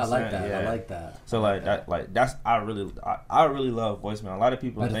 Like, you know what I'm saying? I like that. So like that, like that's I really love voicemail. A lot of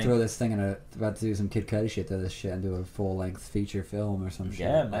people about to throw this thing about to do some Kid Cudi shit to this shit and do a full length feature film or some shit.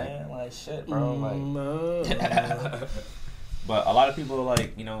 Yeah, man, like shit, bro. Like, but a lot of people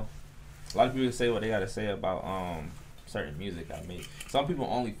like, you know, a lot of people say what they gotta say about certain music I make. Some people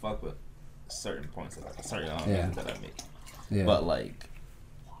only fuck with certain points of certain music that I make. Yeah. But like,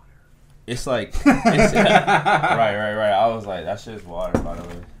 it's like, right. I was like, that shit's water, by the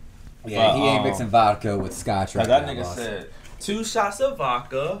way. Yeah, but, he ain't mixing vodka with scotch right now. That nigga said 2 shots of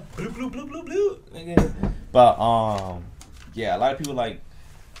vodka, bloop bloop bloop bloop bloop. Nigga. But yeah, a lot of people like,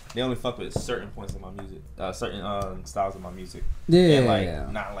 they only fuck with certain points of my music, certain styles of my music. Yeah, and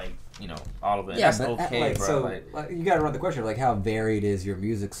like not like all of it. Yeah, that's but okay, bro. So you got to run the question like how varied is your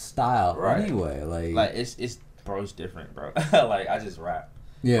music style anyway? Like it's different, bro. Like I just rap.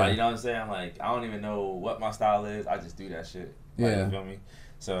 Yeah. Like, you know what I'm saying? Like I don't even know what my style is. I just do that shit. Like, yeah. You feel me?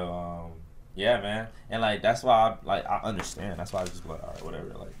 So yeah, man. And like that's why I understand. That's why I just be like, all right,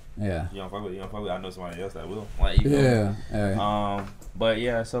 whatever. Like yeah. You don't fuck with it. I know somebody else that will. Like you feel me? Right. But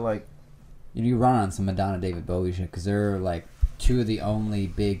yeah, so like you run on some Madonna, David Bowie shit because they're like two of the only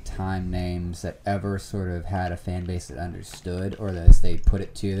big time names that ever sort of had a fan base that understood, or that they put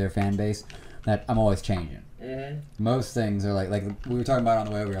it to their fan base. That I'm always changing. Mm-hmm. Most things are like we were talking about on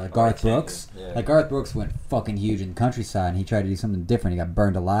the way over, like Garth Brooks. Yeah. Like Garth Brooks went fucking huge in the countryside, and he tried to do something different. He got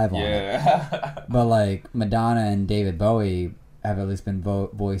burned alive on it. But like Madonna and David Bowie have at least been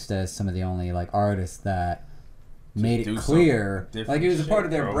voiced as some of the only like artists that made it clear, like it was a part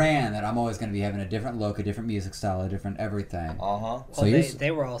of their brand that I'm always going to be having a different look, a different music style, a different everything. So they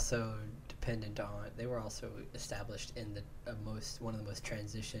were also dependent on. They were also established in the one of the most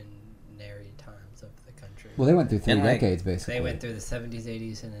transitionary times of the country. Well, they went through 3 decades basically. They went through the 70s,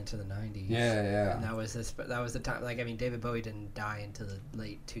 80s, and into the 90s. Yeah. And that was the time. Like I mean, David Bowie didn't die until the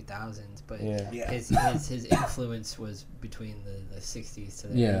late 2000s, but his influence was between the 60s to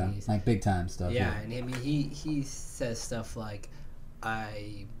the 80s. Like big time stuff. Yeah, and I mean he says stuff like,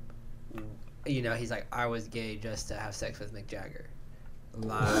 he's like, I was gay just to have sex with Mick Jagger. The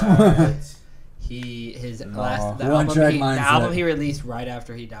album he released right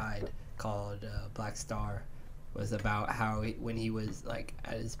after he died, called Black Star, was about how when he was like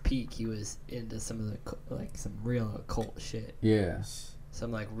at his peak, he was into some of the some real occult shit. Yeah.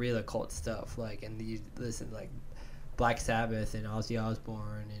 Some like real occult stuff, like, and you listen like Black Sabbath and Ozzy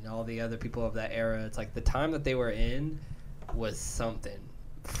Osbourne and all the other people of that era. It's like the time that they were in was something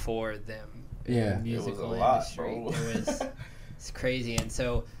for them. Yeah, in the musical it was a industry. Lot, bro. It's crazy, and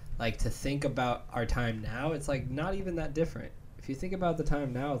so like to think about our time now, it's like not even that different. If you think about the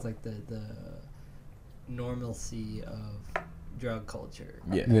time now, it's like the normalcy of drug culture.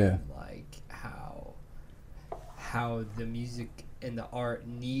 Yeah. Like how the music and the art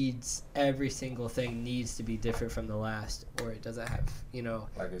needs, every single thing needs to be different from the last, or it doesn't have,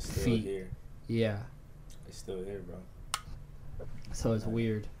 like it's still feet. Here. Yeah. It's still here, bro. So it's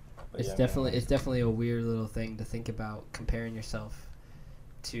weird. It's definitely a weird little thing to think about, comparing yourself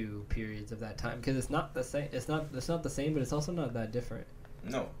to periods of that time, because it's not the same. It's not the same, but it's also not that different.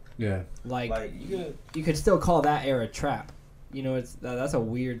 No. Yeah. Like you could still call that era trap. That's a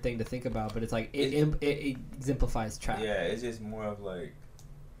weird thing to think about, but it's like it exemplifies trap. Yeah, it's just more of like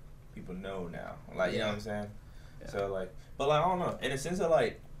people know now. Like, you know what I'm saying? Yeah. So like, but like I don't know, in a sense of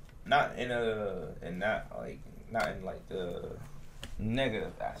like, not in the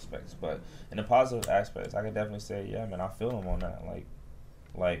negative aspects, but in the positive aspects, I could definitely say, yeah, man, I feel him on that.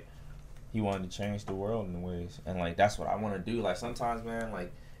 Like he wanted to change the world in ways, and like that's what I want to do. Like sometimes, man,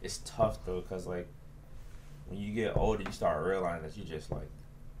 like it's tough though, cause like when you get older, you start realizing that you just like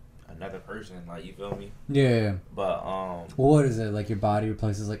another person. Like, you feel me? Yeah. But what is it like? Your body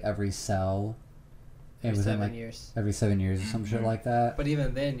replaces like every cell. Every 7 years. Every 7 years or some shit like that. But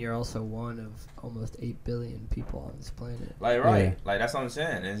even then, you're also one of almost 8 billion people on this planet. Like, right. Yeah. Like, that's what I'm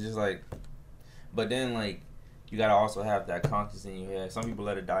saying. It's just like, but then, like, you gotta also have that conscience in your head. Some people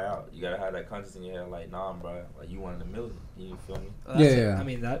let it die out. You gotta have that conscience in your head, like, nah, bro, like, you one in a million. You feel me? Well, yeah. I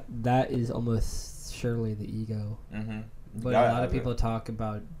mean, that is almost surely the ego. Mm-hmm. But a lot of people talk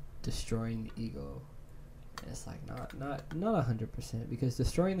about destroying the ego. It's like not 100%, because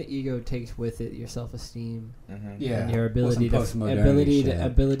destroying the ego takes with it your self-esteem, and your ability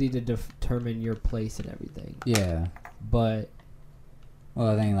to determine your place in everything. Yeah, but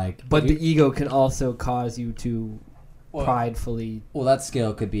I think the ego can also cause you to pridefully. Well, that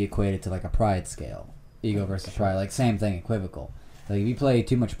scale could be equated to like a pride scale, ego versus pride, like same thing, equivocal. Like if you play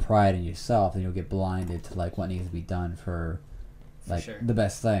too much pride in yourself, then you'll get blinded to like what needs to be done for the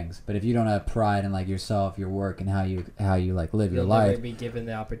best things. But if you don't have pride in like yourself, your work, and how you like live your life, never be given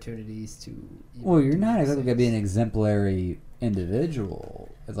the opportunities to. Well, you're not exactly gonna be an exemplary individual.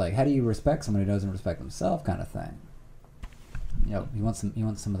 It's like, how do you respect someone who doesn't respect themselves, kind of thing. You want some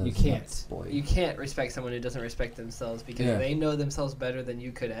of those. You can't respect someone who doesn't respect themselves, because they know themselves better than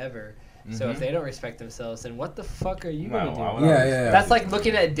you could ever. Mm-hmm. So if they don't respect themselves, then what the fuck are you gonna do? Yeah. That's like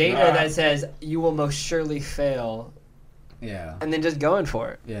looking at data that says you will most surely fail. Yeah. And then just going for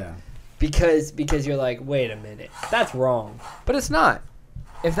it. Yeah. Because you're like, wait a minute, that's wrong. But it's not.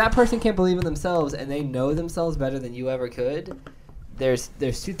 If that person can't believe in themselves and they know themselves better than you ever could, there's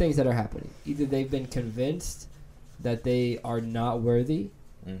two things that are happening. Either they've been convinced that they are not worthy,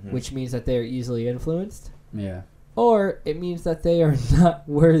 which means that they are easily influenced. Yeah. or it means that they are not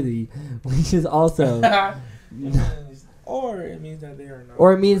worthy, which is also. Or it means that they are not.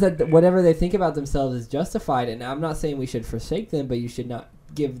 Or it means that whatever they think about themselves is justified. And I'm not saying we should forsake them, but you should not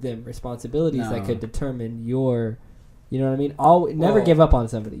give them responsibilities that could determine your. You know what I mean? Never give up on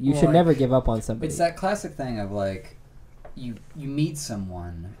somebody. You should never give up on somebody. It's that classic thing of like, you meet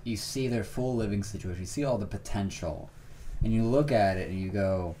someone, you see their full living situation, you see all the potential, and you look at it and you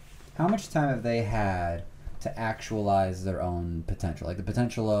go, how much time have they had to actualize their own potential? Like the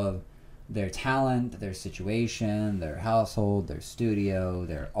potential of their talent, their situation, their household, their studio,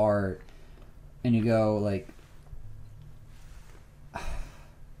 their art, and you go like,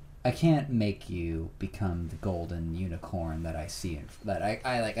 I can't make you become the golden unicorn that I see that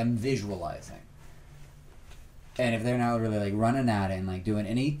I'm visualizing. And if they're not really like running at it and like doing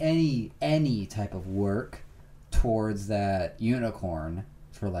any type of work towards that unicorn,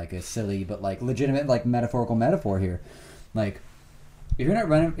 for like a silly but like legitimate like metaphorical metaphor here, like if you're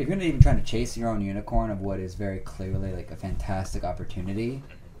not even trying to chase your own unicorn of what is very clearly like a fantastic opportunity,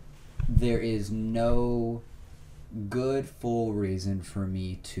 there is no good full reason for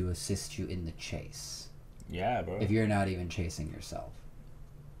me to assist you in the chase. Yeah, bro. If you're not even chasing yourself.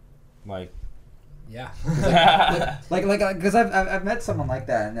 Like, yeah. Because I've met someone like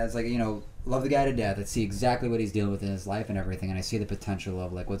that, and that's like, you know, love the guy to death. I see exactly what he's dealing with in his life and everything, and I see the potential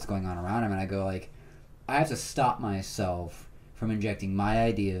of like what's going on around him, and I go like, I have to stop myself from injecting my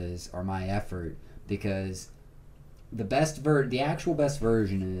ideas or my effort, because the actual best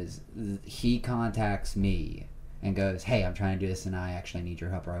version is he contacts me and goes, hey, I'm trying to do this and I actually need your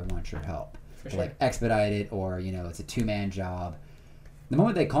help, or I want your help. For sure. Like expedite it, or, you know, it's a 2-man job. The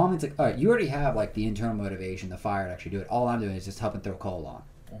moment they call me, it's like, all right, you already have like the internal motivation, the fire to actually do it. All I'm doing is just helping throw coal on.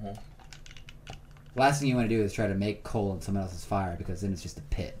 Mm-hmm. Last thing you want to do is try to make coal in someone else's fire, because then it's just a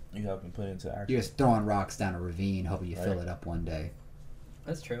pit. You help them put it into action. You're just throwing rocks down a ravine, hoping you fill it up one day.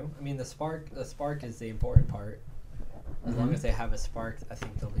 That's true. I mean, the spark is the important part. As long as they have a spark, I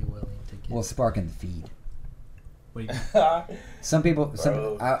think they'll be willing to give. Well, spark in the feed. What do you mean? Some people,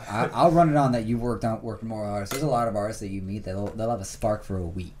 I'll run it on that you've worked with more artists. There's a lot of artists that you meet they'll have a spark for a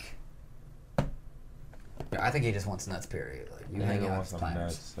week. I think he just wants nuts. Period. Like you hang out with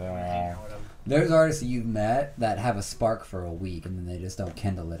planners. There's artists that you've met that have a spark for a week and then they just don't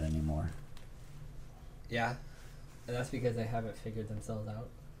kindle it anymore. Yeah, and that's because they haven't figured themselves out.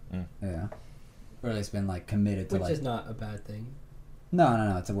 Yeah, or they've been like committed to which is not a bad thing.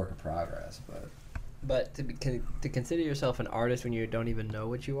 No, it's a work in progress, But to consider yourself an artist when you don't even know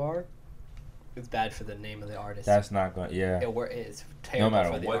what you are, it's bad for the name of the artist. That's not going. Yeah. It's terrible. No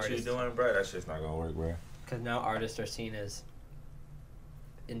matter for the what artist. you're doing, bro, that's just not gonna work, bro. Because now artists are seen as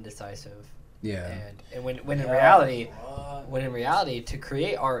indecisive. yeah. And when in reality, to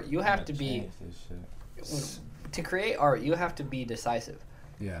create art, you have to be. To create art, you have to be decisive.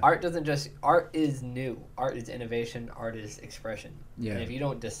 Yeah. Art is new. Art is innovation. Art is expression. Yeah. And if you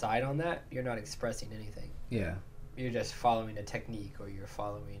don't decide on that, you're not expressing anything. Yeah. You're just following a technique, or you're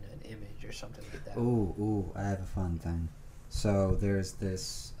following an image or something like that. Ooh, I have a fun thing. So there's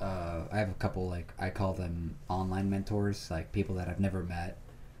this, I have a couple, like, I call them online mentors, like people that I've never met,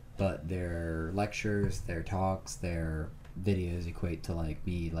 but their lectures, their talks, their videos equate to, like,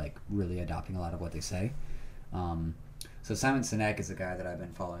 me, like, really adopting a lot of what they say. So Simon Sinek is a guy that I've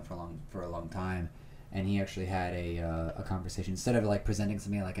been following for a long time, and he actually had a conversation. Instead of, like, presenting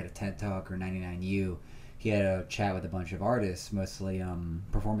something like at a TED Talk or 99U, he had a chat with a bunch of artists, mostly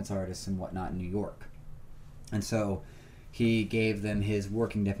performance artists and whatnot in New York. And so he gave them his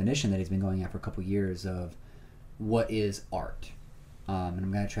working definition that he's been going at for a couple years of what is art. And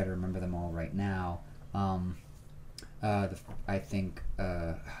I'm going to try to remember them all right now. I think...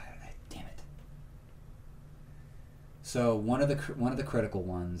 damn it. So one of the critical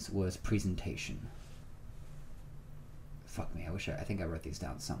ones was presentation. Fuck me, I think I wrote these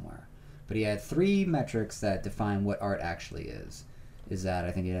down somewhere. But he had 3 metrics that define what art actually is. Is that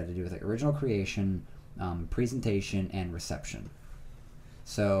I think it had to do with like original creation, presentation, and reception.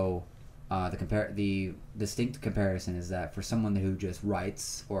 So the distinct comparison is that for someone who just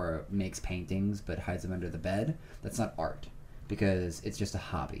writes or makes paintings but hides them under the bed, that's not art, because it's just a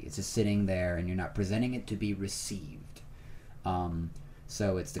hobby. It's just sitting there and you're not presenting it to be received.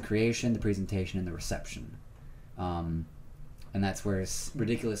 So it's the creation, the presentation, and the reception. And that's where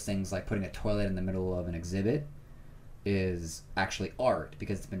ridiculous things like putting a toilet in the middle of an exhibit is actually art,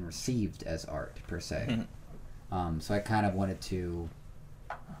 because it's been received as art, per se. So I kind of wanted to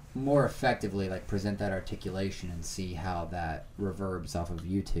more effectively like present that articulation and see how that reverbs off of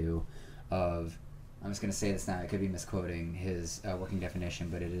you two. I'm just going to say this now, I could be misquoting his working definition,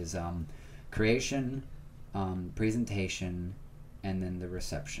 but it is creation, presentation, and then the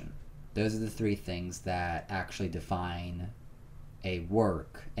reception. Those are the three things that actually define a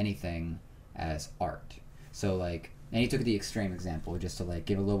work, anything, as art. So, like, and he took the extreme example, just to, like,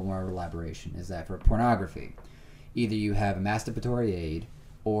 give a little more elaboration, is that for pornography, either you have a masturbatory aid,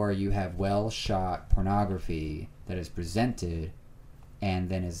 or you have well-shot pornography that is presented and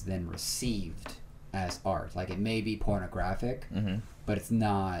then is then received as art. Like, it may be pornographic, but it's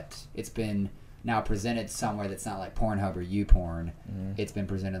not. It's been now presented somewhere that's not like Pornhub or YouPorn. It's been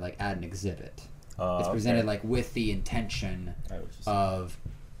presented like at an exhibit. It's presented like with the intention of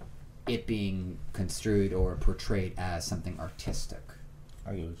it being construed or portrayed as something artistic.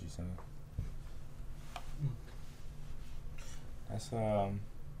 I get what you're saying. That's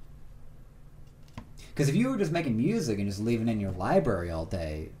Because if you were just making music and just leaving it in your library all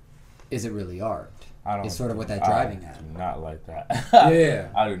day, is it really art? It's sort of what that's driving at. I do not like that. Yeah.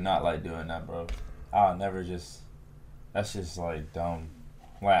 I do not like doing that, bro. I'll never just... That's just, like, dumb.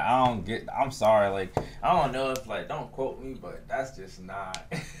 Like, I don't get... I'm sorry, like, I don't know if, like, don't quote me, but that's just not...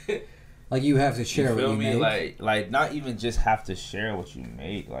 Like, you have to share what you make? Like, not even just have to share what you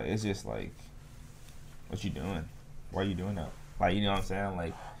make. Like, it's just, like, what you doing? Why are you doing that? Like, you know what I'm saying?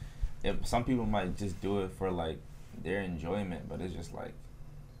 Like, if some people might just do it for, like, their enjoyment, but it's just, like...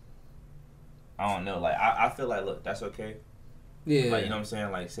 I don't know. Like, I feel like, look, that's okay. Yeah. Like, you know what I'm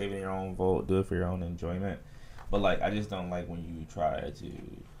saying? Like, saving your own vote, do it for your own enjoyment. But, like, I just don't like when you try to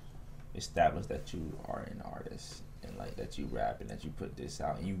establish that you are an artist and, like, that you rap and that you put this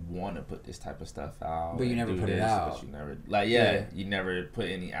out and you want to put this type of stuff out. But you never put it out. But you never, you never put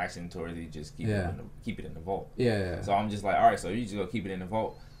any action towards it. You just keep it in the vault. Yeah. So I'm just like, all right, so you just go keep it in the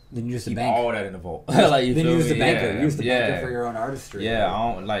vault. Then you just keep bank. all that in the vault. Like, you then feel use the me? banker. Yeah. Use the banker for your own artistry. Yeah,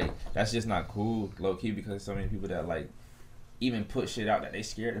 I don't like. That's just not cool, low key, because so many people that like even put shit out that they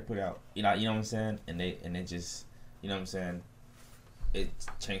scared to put out. You know what I'm saying? And they just, you know what I'm saying? It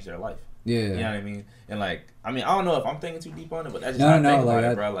changed their life. Yeah. You know what I mean? And like, I mean, I don't know if I'm thinking too deep on it, but that's just how I think about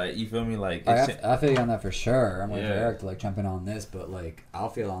it, bro. Like, you feel me? Like, I feel you on that for sure. I'm waiting for Eric to like jump in on this, but like, I'll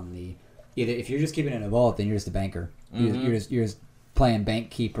feel on the either if you're just keeping it in a vault, then you're just a banker. You're just playing bank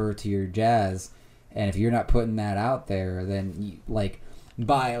keeper to your jazz, and if you're not putting that out there, then you, like,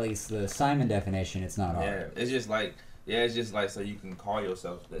 by at least the Simon definition, it's not art. Yeah, it's just like so you can call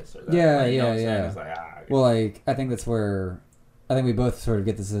yourself this or that. Yeah, like, you know what I'm yeah. saying? It's like, well, like, I think that's where I think we both sort of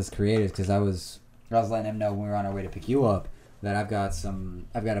get this as creatives, because I was letting him know when we were on our way to pick you up that I've got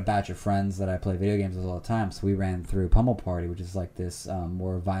a batch of friends that I play video games with all the time, so we ran through Pummel Party, which is like this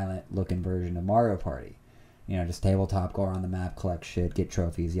more violent looking version of Mario Party. You know, just tabletop, go around the map, collect shit, get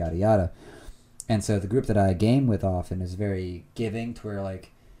trophies, yada yada. And so the group that I game with often is very giving, to where,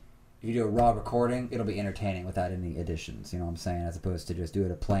 like, if you do a raw recording, it'll be entertaining without any additions, you know what I'm saying? As opposed to just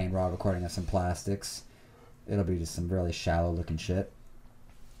doing a plain raw recording of some plastics. It'll be just some really shallow looking shit.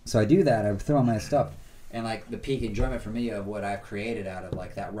 So I do that, I throw on my stuff. And, like, the peak enjoyment for me of what I've created out of,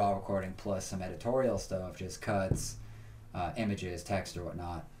 like, that raw recording plus some editorial stuff, just cuts, images, text, or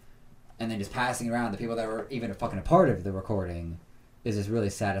whatnot, and then just passing around the people that were even fucking a part of the recording is just really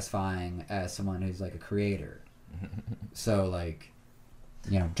satisfying as someone who's like a creator. So, like,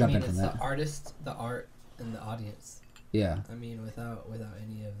 you know, jump in from that. The artist, the art, and the audience. Yeah. I mean, without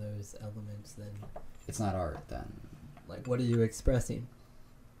any of those elements, then it's not art. Then, like, what are you expressing?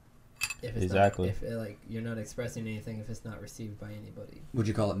 If it's exactly. Not, if like you're not expressing anything, if it's not received by anybody. Would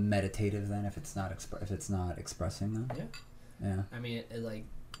you call it meditative then? If it's not expressing them? Yeah. Yeah. I mean, it like.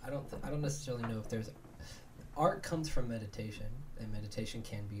 I don't necessarily know if there's art comes from meditation, and meditation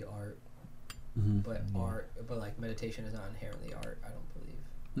can be art, but like meditation is not inherently art. I don't believe.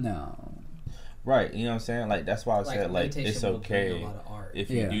 No. Right, you know what I'm saying? Like, that's why I said, like, it's okay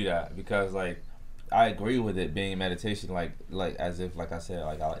if you do that, because, like, I agree with it being meditation, like as if, like I said,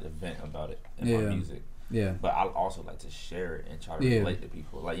 like, I like to vent about it in my music. Yeah. But I also like to share it and try to relate to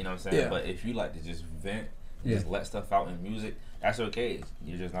people, like, you know what I'm saying? Yeah. But if you like to just vent, just let stuff out in music, that's okay.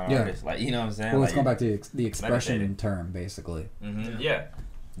 You're just not an artist. Like, you know what I'm saying? Well, let's like, go back to the expression term, basically. Yeah.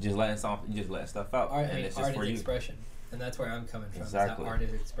 Just letting stuff out. Art, and it's just art for is you. Expression. And that's where I'm coming from. Exactly. Art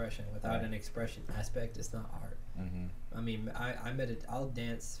is expression. Without an expression aspect, it's not art. I mean, I'll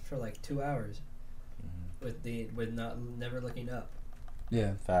dance for like 2 hours never looking up.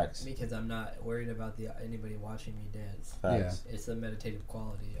 Yeah. Facts. Because I'm not worried about anybody watching me dance. Facts. Yeah. It's the meditative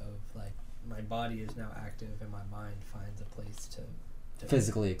quality of, like, my body is now active and my mind finds a place to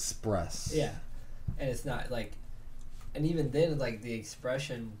physically express. Yeah. And it's not like, and even then, like, the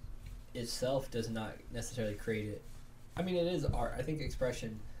expression itself does not necessarily create it. I mean, it is art. I think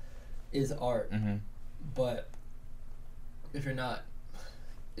expression is art. But if you're not,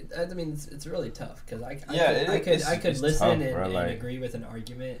 I mean, it's really tough because I could listen tough, and agree with an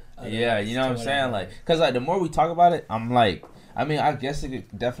argument. Yeah, you know what I'm saying? Like, because like the more we talk about it, I'm like, I mean, I guess it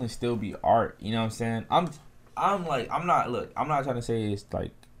could definitely still be art. You know what I'm saying? I'm not trying to say it's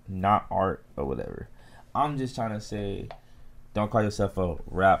like not art or whatever. I'm just trying to say, don't call yourself a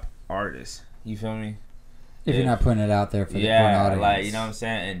rap artist. You feel me? If you're not putting it out there for the audience. Like, you know what I'm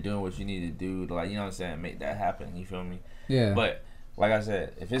saying, and doing what you need to do to, like, you know what I'm saying, make that happen. You feel me? Yeah. But like I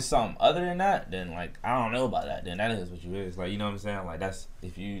said, if it's something other than that, then like I don't know about that. Then that is what you is. Like, you know what I'm saying? Like, that's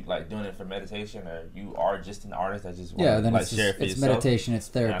if you like doing it for meditation, or you are just an artist that just want to then like it's share it for it's yourself. Meditation. It's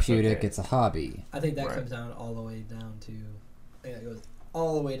therapeutic. Okay. It's a hobby. I think that comes down all the way down to. I think that goes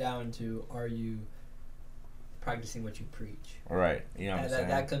all the way down to: are you practicing what you preach? Right. You know what I'm saying?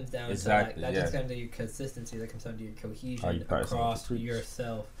 That comes down to like, that just comes to your consistency. That comes down to your cohesion across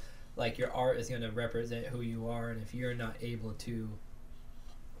yourself. Like, your art is going to represent who you are, and if you're not able to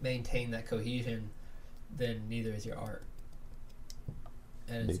maintain that cohesion, then neither is your art.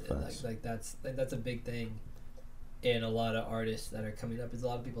 And it's like that's a big thing in a lot of artists that are coming up. Is a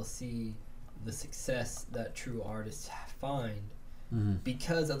lot of people see the success that true artists find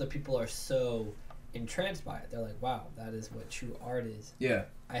because other people are so entranced by it. They're like, wow, that is what true art is. Yeah.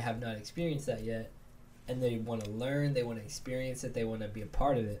 I have not experienced that yet. And they want to learn, they want to experience it, they want to be a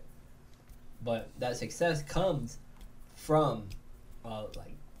part of it. But that success comes from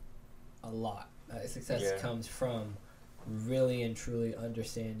like a lot. Success comes from really and truly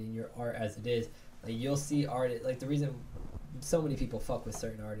understanding your art as it is. Like, you'll see art, like the reason so many people fuck with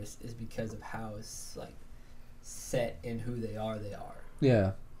certain artists is because of how it's like set in who they are.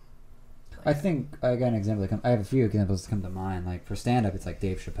 Yeah. I think I got an example. I have a few examples that come to mind. Like, for stand-up, it's like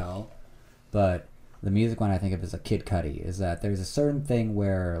Dave Chappelle, but the music one I think of is like Kid Cudi. Is that there's a certain thing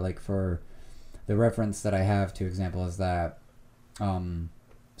where, like, for the reference that I have to example is that Simon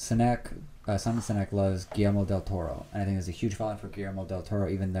Sinek loves Guillermo del Toro, and I think there's a huge following for Guillermo del Toro,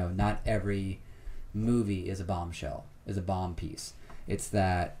 even though not every movie is a bombshell, is a bomb piece. It's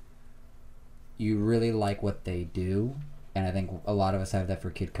that you really like what they do. And I think a lot of us have that for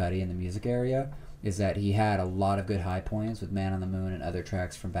Kid Cudi in the music area, is that he had a lot of good high points with Man on the Moon and other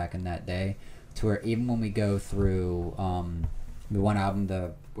tracks from back in that day, to where even when we go through the one album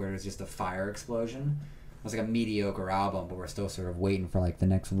where it was just a fire explosion, it was like a mediocre album, but we're still sort of waiting for like the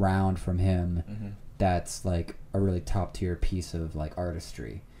next round from him. That's like a really top tier piece of like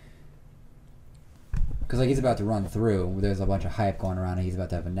artistry. Because like he's about to run through, there's a bunch of hype going around, and he's about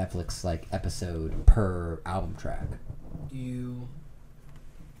to have a Netflix like episode per album track. Do you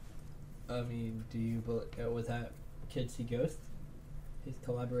was that Kids See Ghosts? His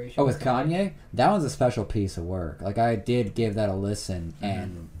collaboration? Oh, with Kanye? That was a special piece of work. Like, I did give that a listen,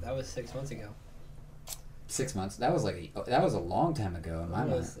 and... That was 6 months ago. 6 months? That was a long time ago in my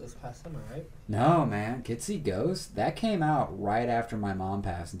mind. It was past summer, right? No, man. Kids See Ghosts? That came out right after my mom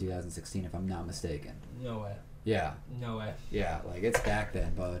passed in 2016, if I'm not mistaken. No way. Yeah. No way. Yeah, like, it's back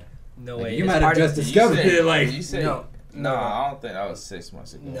then, bud. No like, way. You might have just discovered it, like... You said... No, I don't think that was 6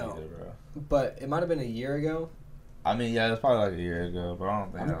 months ago either, bro. But it might have been a year ago. I mean, yeah, it was probably like a year ago, but I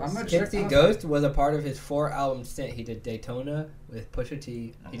don't think that was... Kids See Ghost was a part of his 4-album stint. He did Daytona with Pusha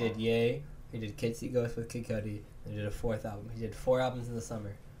T. He did Ye. He did Kids See Ghost with Kid Cudi. And he did a 4th album. He did 4 albums in the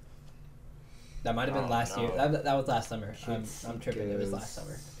summer. That might have been last year. That was last summer. I'm tripping. It was last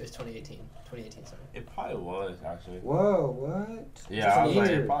summer. It was 2018 summer. It probably was, actually. Whoa, what? Yeah, I was like,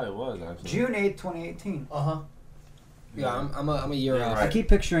 it probably was, actually. June 8th, 2018. Uh-huh. Yeah, I'm a year off. I keep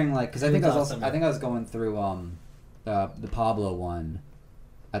picturing, like, because I think I was going through the Pablo one.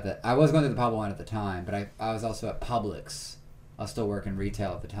 I was going through the Pablo one at the time, but I was also at Publix. I was still working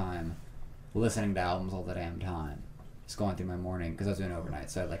retail at the time, listening to albums all the damn time. Just going through my morning, because I was doing overnight,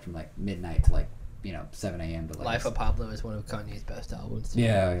 so like from like midnight to like 7 a.m. to like... Life of Pablo is one of Kanye's best albums.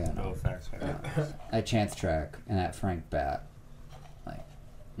 Yeah. No facts. That Chance track and that Frank Bat, like,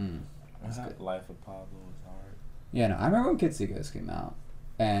 that's good. Life of Pablo was hard. Yeah, no, I remember when Kids See Ghosts came out,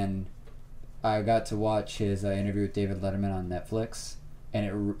 and I got to watch his interview with David Letterman on Netflix, and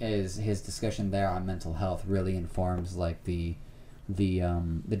it is his discussion there on mental health really informs like the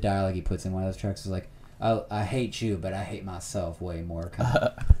dialogue he puts in one of those tracks. Is like, I hate you, but I hate myself way more.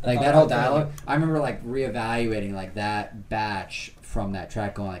 Like that whole dialogue. I remember like reevaluating like that batch from that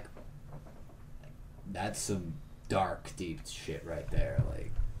track, going like, that's some dark, deep shit right there.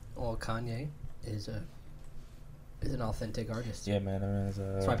 Like, well, Kanye is an authentic artist. Yeah, man.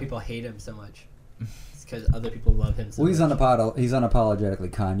 That's why people hate him so much. It's because other people love him so much. He's unapologetically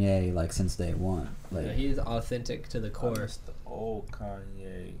Kanye, like, since day one. Like, yeah, he's authentic to the core. The old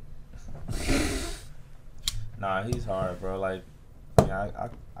Kanye. Nah, he's hard, bro. Like, you know I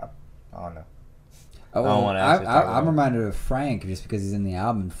don't know. Oh, well, I'm reminded of Frank just because he's in the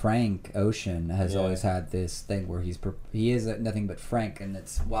album. Frank Ocean has always had this thing where he is nothing but Frank, and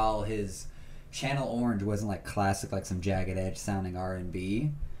it's while his Channel Orange wasn't like classic, like some Jagged Edge sounding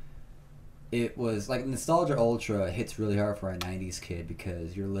R&B. It was like Nostalgia Ultra hits really hard for a '90s kid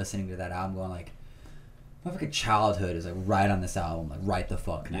because you're listening to that album going like, my fucking childhood is like right on this album, like right the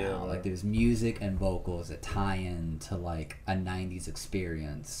fuck now. Yeah, like there's music and vocals that tie in to like a '90s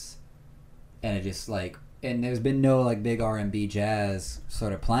experience. And it just like, and there's been no like big R&B jazz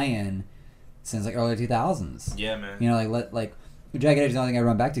sort of playing since like early 2000s. Yeah, man. You know, like Jagged Edge is the only thing I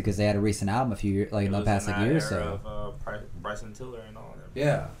run back to because they had a recent album a few years, like in the past like year or so. Of, Bryson Tiller and all that.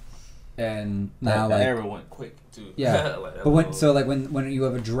 Yeah. And now that like era went quick too. Yeah. But when you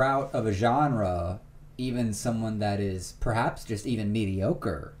have a drought of a genre, even someone that is perhaps just even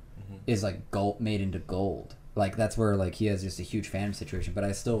mediocre is like made into gold. Like, that's where, like, he has just a huge fan situation. But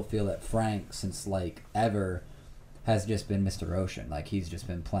I still feel that Frank, since, like, ever, has just been Mr. Ocean. Like, he's just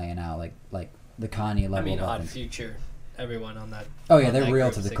been playing out, like the Kanye level. I mean, Odd Future. Everyone on that. Oh, yeah, they're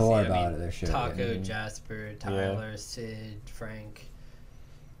real to the core about it. They're sure. Taco, Jasper, Tyler, Sid, Frank,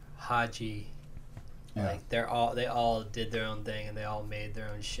 Haji. Yeah. Like, they all did their own thing, and they all made their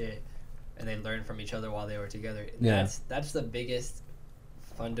own shit. And they learned from each other while they were together. Yeah. That's the biggest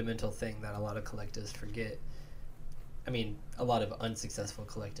fundamental thing that a lot of collectives forget. I mean, a lot of unsuccessful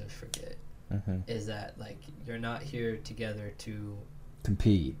collectives forget is that, like, you're not here together to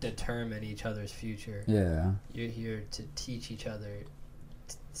compete, determine each other's future. Yeah. You're here to teach each other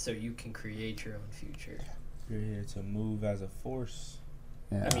so you can create your own future. You're here to move as a force.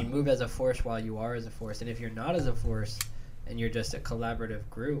 Yeah. I mean, move as a force while you are as a force. And if you're not as a force and you're just a collaborative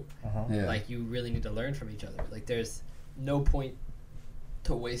group, like, you really need to learn from each other. Like, there's no point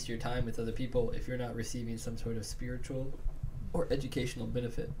to waste your time with other people if you're not receiving some sort of spiritual or educational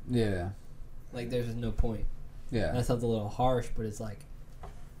benefit. Yeah. Like, there's no point. Yeah. And that sounds a little harsh, but it's like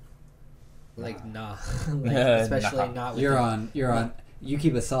nah. Like, especially not with you're on you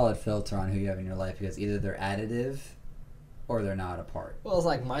keep a solid filter on who you have in your life because either they're additive or they're not a part. Well, it's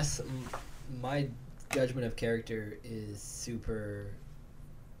like my judgment of character is super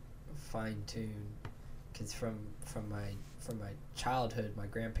fine-tuned because from my childhood, my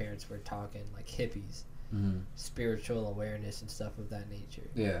grandparents were talking like hippies, spiritual awareness and stuff of that nature.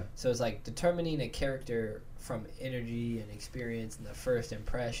 Yeah. So it's like determining a character from energy and experience and the first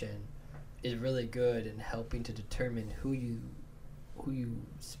impression is really good in helping to determine who you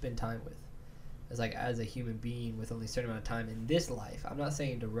spend time with. It's like, as a human being with only a certain amount of time in this life, I'm not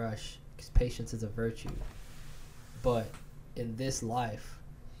saying to rush because patience is a virtue, but in this life,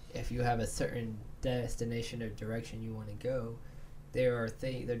 if you have a certain destination or direction you want to go, there are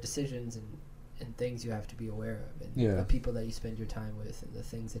decisions and things you have to be aware of, and the people that you spend your time with and the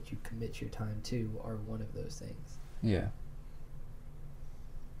things that you commit your time to are one of those things. Yeah.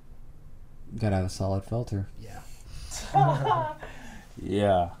 Gotta have a solid filter. Yeah.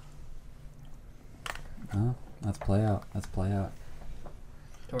 Yeah. Well, let's play out.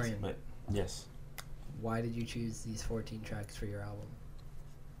 Torian. But, yes. Why did you choose these 14 tracks for your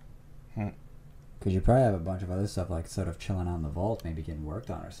album? Because you probably have a bunch of other stuff like sort of chilling on the vault, maybe getting worked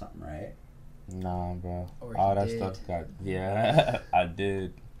on or something, right? Nah, bro. Or all that did. stuff got... Yeah, I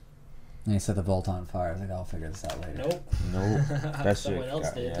did. And he set the vault on fire. I was like, I'll figure this out later. Nope. That Someone shit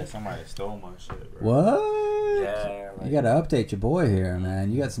else did. Yeah, somebody stole my shit, bro. What? Yeah. Like, you gotta update your boy here,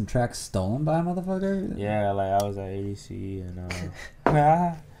 man. You got some tracks stolen by a motherfucker? Yeah, like, I was at EDC and,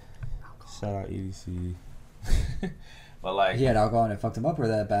 shout out EDC. But, like... He had alcohol and it fucked him up, or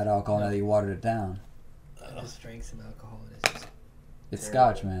that bad alcohol now that you watered it down? I just drank some alcohol and it's just... It's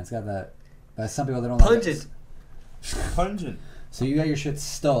scotch, man. It's got that... Some people, they don't Pungent. like it. Pungent. So you got your shit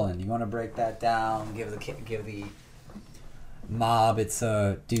stolen. You want to break that down? Give the mob its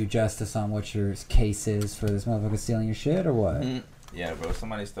due justice on what your case is for this motherfucker stealing your shit, or what? Yeah, bro.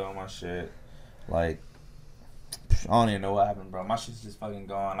 Somebody stole my shit. Like, I don't even know what happened, bro. My shit's just fucking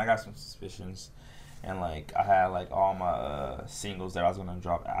gone. I got some suspicions, and like, I had like all my singles that I was gonna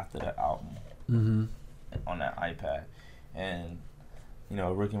drop after the album on that iPad, and you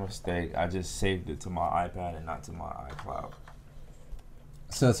know, rookie mistake. I just saved it to my iPad and not to my iCloud.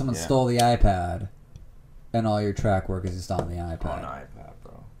 So someone stole the iPad, and all your track work is just on the iPad. On the iPad,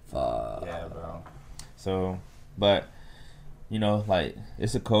 bro. Fuck. Yeah, bro. So, but you know, like,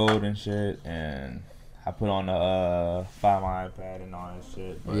 it's a code and shit, and I put on the Find My iPad and all that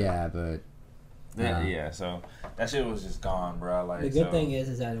shit. But so that shit was just gone, bro. Like, the good thing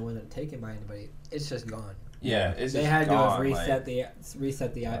is that it wasn't taken by anybody. It's just gone. Yeah, it's they just had gone, to have reset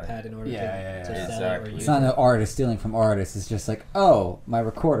the iPad in order to sell exactly. it. Or It's not an artist stealing from artists. It's just like, oh, my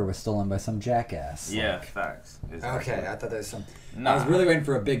recorder was stolen by some jackass. Yeah, like, facts. Exactly. Okay, I thought there was some. Nah. I was really waiting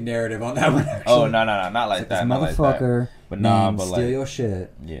for a big narrative on that one. Actually. Oh no, not like that. This not motherfucker, like that. But nah, but steal like your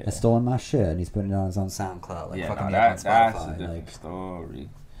shit. Yeah, has stolen my shit, and he's putting it on his own SoundCloud. Like fucking me up on that's Spotify. a different Like, story.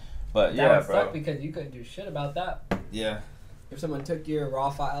 But that yeah, would bro. suck because you couldn't do shit about that. Yeah. If someone took your raw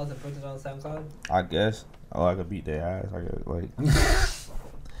files and put it on SoundCloud, I guess. Oh, I could beat their ass. I could like.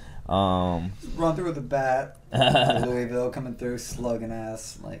 run through with a bat. Louisville coming through, slugging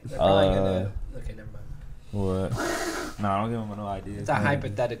ass. Like, they're probably gonna. Okay, never mind. What? No, I don't give them no ideas. It's a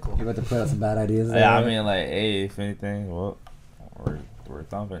hypothetical. you about to put out some bad ideas? There, Yeah, I right? mean, like, hey, if anything, well, we're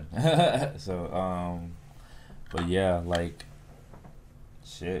thumping. So, but yeah, like,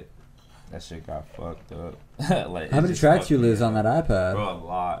 shit, that shit got fucked up. Like, how many tracks you lose on that iPad? Bro, a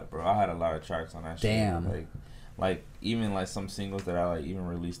lot, bro. I had a lot of tracks on that shit. Damn. Like even like some singles that I like even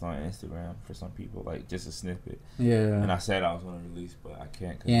released on Instagram for some people, like just a snippet. Yeah. And I said I was gonna release, but I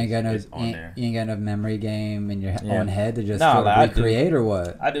can't. Cause You ain't got no, it's on there. you ain't got no memory game in your Yeah. own head to just Nah, sort of like, recreate or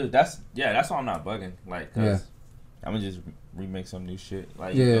what? I do. That's why I'm not bugging. Like, cause Yeah. I'm gonna just remake some new shit.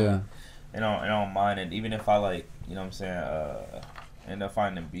 Like, Yeah. you know, and I don't mind. And even if I like, you know what I'm saying, end up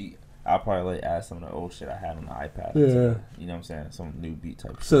finding a beat, I'll probably like add some of the old shit I had on the iPad. Yeah. You know what I'm saying? Some new beat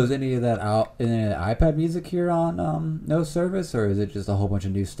type shit. So is any of that out? Any of the iPad music here on No Service, or is it just a whole bunch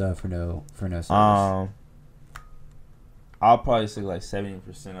of new stuff for no service? I'll probably say like 70%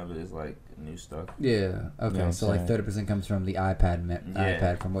 of it is like new stuff. Yeah. Okay. You know what I'm So like saying? 30% comes from the iPad, Yeah.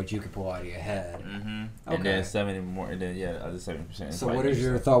 iPad from what you could pull out of your head. Mm-hmm. Okay. And then 70 more, and then the other 70%. Is So like what new is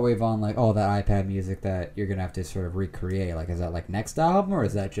your stuff. thought wave on like all that iPad music that you're gonna have to sort of recreate? Like, is that like next album, or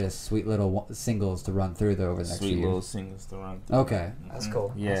is that just sweet little singles to run through over the next Sweet few little years? singles to run through. Okay, Mhm. that's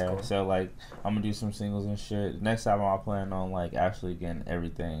cool. Yeah, That's cool. so like I'm gonna do some singles and shit. Next album I plan on like actually getting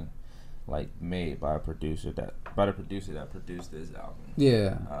everything like made by the producer that produced this album.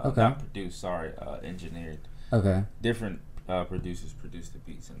 Yeah. Okay. Not produced, sorry, engineered. Okay. Different producers produced the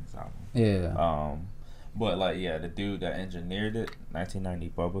beats in this album. Yeah. But like yeah, the dude that engineered it, 1990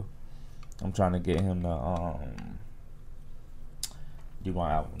 Bubba. I'm trying to get him to do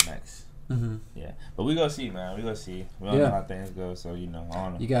my album next. Mm-hmm. Yeah, but we gonna see, man. We gonna see. We don't know how things go, so you know. I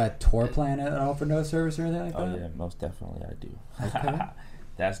don't know. You got a tour plan at all for No Service or anything like that? Oh yeah, most definitely I do. Okay.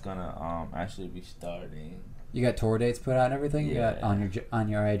 That's gonna actually be starting. You got tour dates put out and everything? You got Yeah. on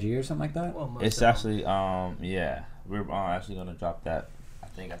your IG or something like that? Well, most It's of them. actually yeah, we're actually gonna drop that. I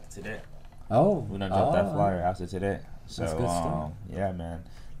think after today. Oh. We're gonna drop that flyer after today. So That's good stuff. yeah, man.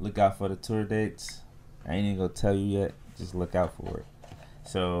 Look out for the tour dates. I ain't even gonna tell you yet. Just look out for it.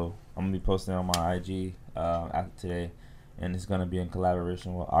 So I'm gonna be posting on my IG after today, and it's gonna be in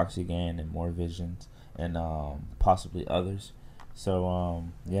collaboration with Oxygan and More Visions and possibly others. So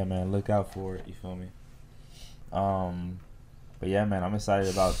yeah, man, look out for it. You feel me? But yeah, man, I'm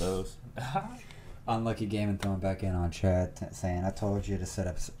excited about those. Unlucky Gaming throwing back in on chat saying, I told you to set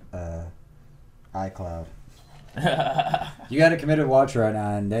up iCloud. You got a committed watch right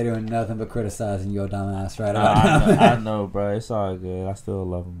now, and they're doing nothing but criticizing your dumb ass right now. I know, bro. It's all good. I still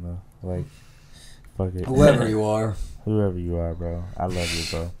love them, though. Like, fuck it. Whoever you are. Whoever you are, bro. I love you,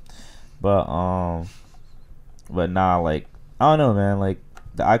 bro. But nah, like, I don't know, man. Like,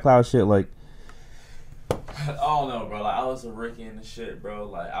 the iCloud shit, like, I don't know, bro. Like, I was a rookie in the shit, bro.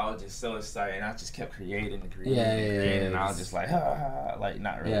 Like, I was just so excited, and I just kept creating and creating and I was just like, like,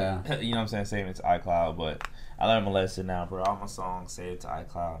 not really. Yeah. You know what I'm saying? Saving it to iCloud, but I learned my lesson now, bro. All my songs saved to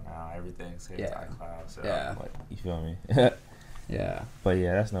iCloud now. Everything saved to iCloud. So, like, you feel me? Yeah. But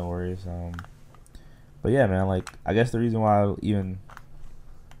yeah, that's no worries. But yeah, man. Like, I guess the reason why I even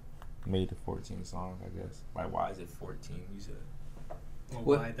made the 14 songs, I guess. Like, why is it 14? You said.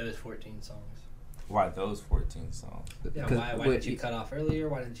 Well, why those 14 songs? Why those 14 songs? Yeah, why didn't you cut off earlier?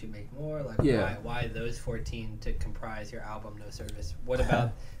 Why didn't you make more? Like, why those 14 to comprise your album No Service? What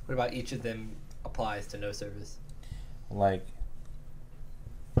about each of them applies to No Service? Like,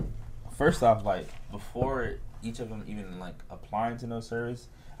 first off, like, before each of them even, like, applying to No Service,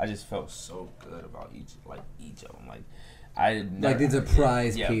 I just felt so good about each of them. Like, I never, like, these are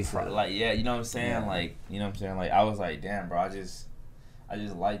prize pieces. Like, yeah, you know what I'm saying? Yeah. Like, you know what I'm saying? Like, I was like, damn, bro, I just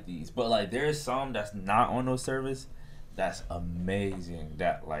like these. But, like, there's some that's not on No Service that's amazing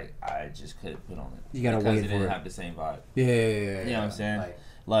that, like, I just couldn't put on it. You gotta because wait it for didn't it. have the same vibe. Yeah. You know what I'm saying?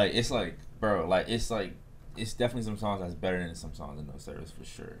 Like, it's like, bro, like, it's definitely some songs that's better than some songs in No Service for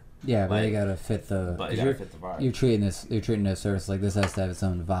sure. Yeah, but like, they gotta fit the. But it gotta fit the vibe. You're treating No Service like this has to have its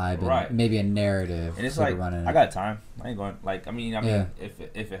own vibe and maybe a narrative. And it's sort like, of running I got time. I ain't going, like, I mean, Yeah. if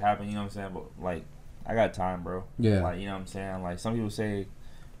it happened, you know what I'm saying? But, like, I got time, bro. Yeah. Like, you know what I'm saying? Like, some people say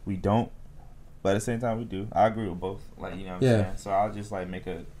we don't, but at the same time we do. I agree with both. Like, you know what I'm saying? So I'll just, like, make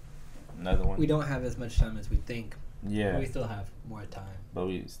another one. We don't have as much time as we think. Yeah. But we still have more time. But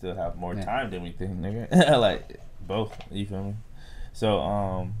we still have more time than we think, nigga. Like, both. You feel me?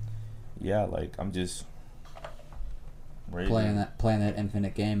 So, yeah, like, I'm just ready playing that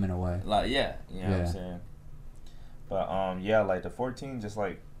infinite game in a way. Like, yeah. You know what I'm saying? But, yeah, like, the 14 just,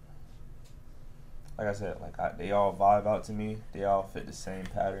 like I said, like, they all vibe out to me. They all fit the same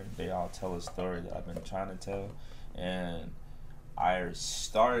pattern. They all tell a story that I've been trying to tell. And I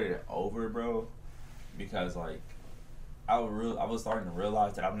started it over, bro, because, like, I was starting to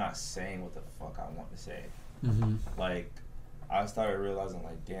realize that I'm not saying what the fuck I want to say. Mm-hmm. Like, I started realizing,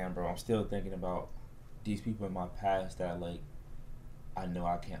 like, damn, bro, I'm still thinking about these people in my past that, like, I know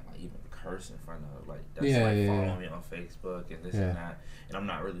I can't, like, even curse in front of, like, that's, following me on Facebook and this and that, and I'm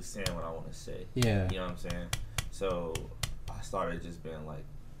not really saying what I want to say. Yeah. You know what I'm saying? So, I started just being, like,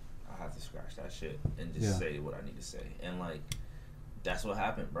 I have to scratch that shit and just say what I need to say. And, like, that's what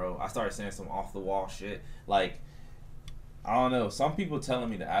happened, bro. I started saying some off-the-wall shit. Like, I don't know. Some people telling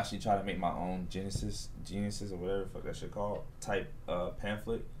me to actually try to make my own Genesis or whatever the fuck that shit called, type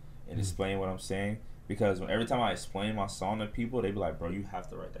pamphlet and explain what I'm saying. Because every time I explain my song to people, they be like, bro, you have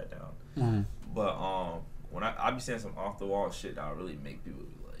to write that down. Mm-hmm. But when I be saying some off the wall shit that'll really make people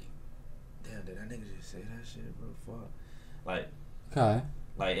be like, damn, did that nigga just say that shit, bro? Fuck. Like, okay.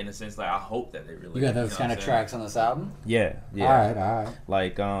 Like, in a sense, like, I hope that they really. You got those kind of tracks on this album? Yeah. All right.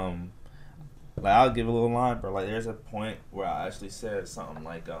 Like, I'll give a little line, bro. Like, there's a point where I actually said something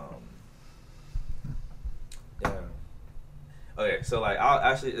like, okay, so, like,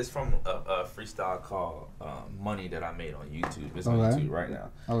 it's from a freestyle called Money that I made on YouTube. It's on YouTube right now.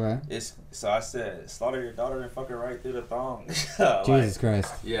 Okay. So I said, slaughter your daughter and fuck her right through the thong. Jesus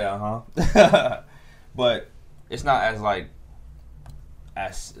Christ. Yeah, But it's not as, like,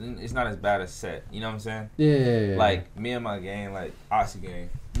 it's not as bad as Set. You know what I'm saying? Yeah. Like, me and my gang, like, Oxy gang,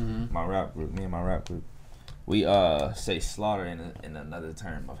 my rap group, we say slaughter in another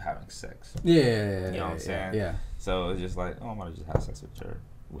term of having sex. Yeah. You know what I'm saying? Yeah. So it's just like, oh, I'm gonna just have sex with her,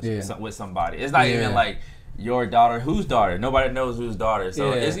 with somebody. It's not even like your daughter, whose daughter? Nobody knows whose daughter.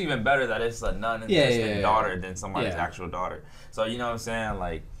 So it's even better that it's a non-existent daughter than somebody's actual daughter. So you know what I'm saying?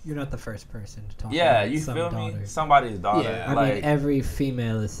 Like, you're not the first person to talk about you feel daughter. me? Somebody's daughter. Yeah, I mean, every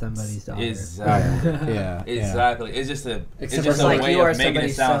female is somebody's daughter. Exactly. Exactly. It's just a way of making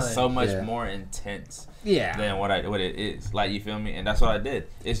it sound so much more intense. Yeah. Than what it is. Like, you feel me? And that's what I did.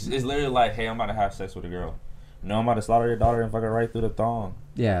 It's literally like, hey, I'm about to have sex with a girl. No, I'm about to slaughter your daughter and fuck her right through the thong.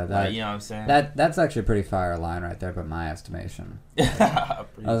 Yeah, like, you know what I'm saying? That's actually a pretty fire line right there, by my estimation.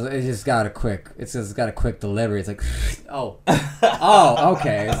 It's just got a quick delivery. It's like,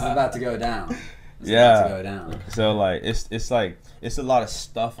 okay, this is about to go down. About to go down. So like, it's a lot of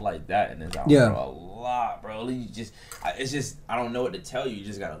stuff like that in this album. Bro. A lot, bro. It's just I don't know what to tell you. You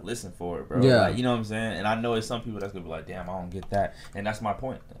just gotta listen for it, bro. Yeah. Like, you know what I'm saying? And I know it's some people that's gonna be like, damn, I don't get that. And that's my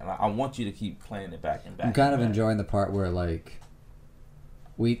point. And I want you to keep playing it back and back. I'm kind of enjoying the part where, like,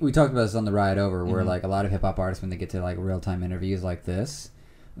 we talked about this on the ride over, where like a lot of hip hop artists, when they get to like real time interviews like this,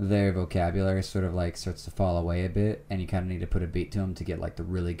 their vocabulary sort of like starts to fall away a bit, and you kind of need to put a beat to them to get like the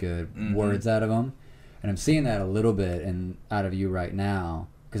really good words out of them. And I'm seeing that a little bit out of you right now,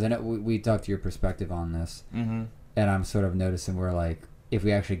 because I know we talked to your perspective on this, and I'm sort of noticing where, like, if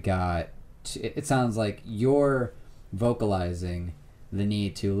we actually got, it sounds like you're vocalizing the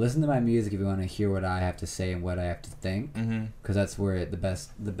need to listen to my music if you want to hear what I have to say and what I have to think, because that's where the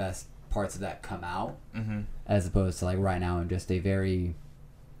best parts of that come out, as opposed to like right now I'm just a very,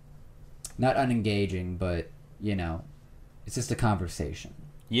 not unengaging, but you know, it's just a conversation.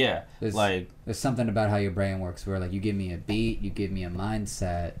 Yeah, there's something about how your brain works where, like, you give me a beat, you give me a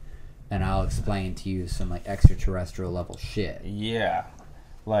mindset, and I'll explain to you some like extraterrestrial level shit. Yeah,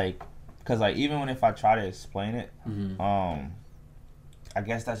 like, cause like even if I try to explain it, I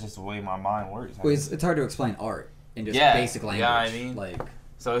guess that's just the way my mind works. Well, it's hard to explain art in just basic language. Yeah, I mean, like,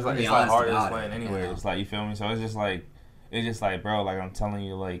 so it's like hard to explain anyway. It's like, you feel me? So it's just like, bro, like, I'm telling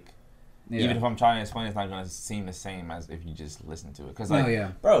you, like, even if I'm trying to explain, it's not gonna seem the same as if you just listen to it. Cause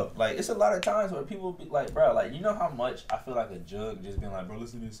like, bro, like, it's a lot of times where people be like, bro, like, you know how much I feel like a jug just being like, bro,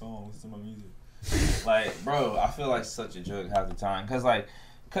 listen to this song, listen to my music. Like, bro, I feel like such a jug half the time. Cause like,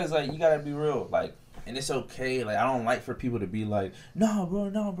 you gotta be real, like. And it's okay. Like, I don't like for people to be like, no, bro,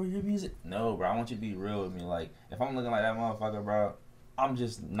 your music. No, bro, I want you to be real with me. Like, if I'm looking like that motherfucker, bro, I'm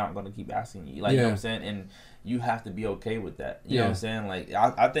just not going to keep asking you. Like, you know what I'm saying? And you have to be okay with that. You know what I'm saying? Like,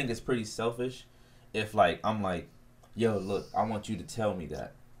 I think it's pretty selfish if, like, I'm like, yo, look, I want you to tell me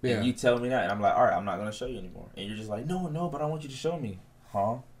that. Yeah. And you tell me that, and I'm like, all right, I'm not gonna show you anymore. And you're just like, no, but I want you to show me,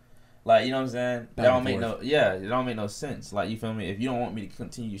 huh? Like, you know what I'm saying? That don't make it don't make no sense. Like, you feel me? If you don't want me to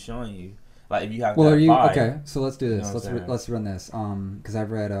continue showing you, like, if you have well, that are you vibe, okay? So let's do this. You know Let's run this. Because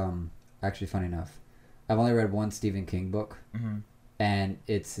I've read actually, funny enough, I've only read one Stephen King book, and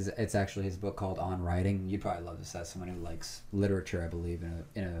it's actually his book called On Writing. You'd probably love this as someone who likes literature, I believe,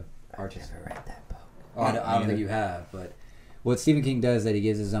 in a artist. I've never read that book. Oh, I don't think you have, but what Stephen King does is that he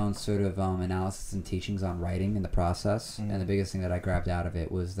gives his own sort of analysis and teachings on writing and the process. And the biggest thing that I grabbed out of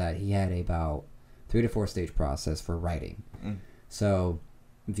it was that he had about 3 to 4 stage process for writing. So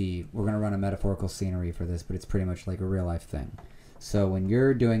we're going to run a metaphorical scenery for this, but it's pretty much like a real life thing. So when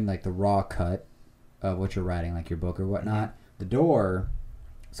you're doing like the raw cut of what you're writing, like your book or whatnot, the door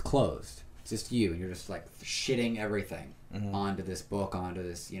is closed. It's just you, and you're just like shitting everything onto this book, onto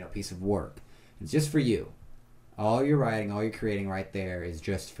this piece of work. It's just for you. All you're writing, all you're creating right there is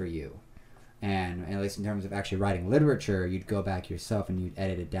just for you. And at least in terms of actually writing literature, you'd go back yourself and you'd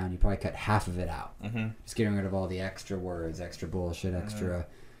edit it down. You'd probably cut half of it out. Just getting rid of all the extra words, extra bullshit, extra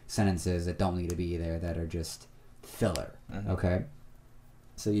sentences that don't need to be there, that are just filler. Okay?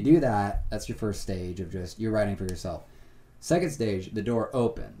 So you do that. That's your first stage of just, you're writing for yourself. Second stage, the door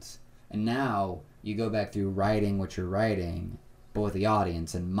opens. And now you go back through writing what you're writing, but with the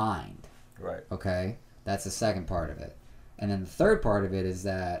audience in mind. Right. Okay? That's the second part of it. And then the third part of it is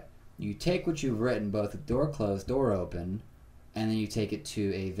that you take what you've written, both with door closed, door open, and then you take it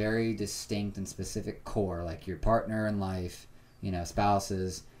to a very distinct and specific core, like your partner in life,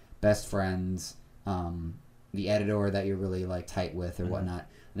 spouses, best friends, the editor that you're really like tight with or whatnot.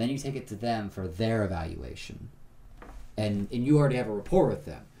 And then you take it to them for their evaluation. And you already have a rapport with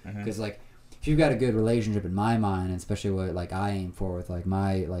them. Because like, if you've got a good relationship in my mind, and especially what like I aim for with like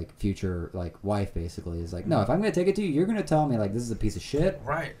my like future like wife, basically is like, no, if I'm gonna take it to you, you're gonna tell me like this is a piece of shit,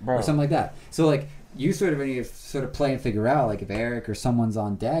 right, bro, or something like that. So like you sort of play and figure out like if Eric or someone's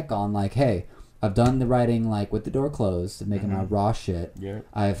on deck on like, hey, I've done the writing like with the door closed, making my raw shit. Yeah.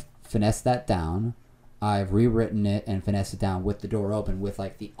 I've finessed that down. I've rewritten it and finessed it down with the door open, with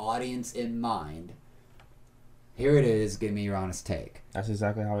like the audience in mind. Here it is. Give me your honest take. That's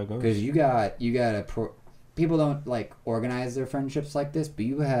exactly how it goes. Because you got people don't like organize their friendships like this, but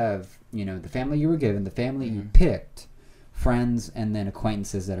you have the family you were given, the family you picked, friends, and then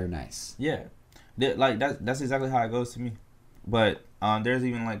acquaintances that are nice. Yeah, like that's exactly how it goes to me. But there's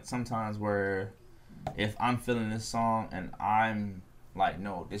even like sometimes where if I'm feeling this song and I'm like,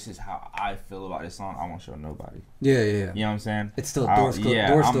 no, this is how I feel about this song, I won't show nobody. Yeah. You know what I'm saying? It's still door's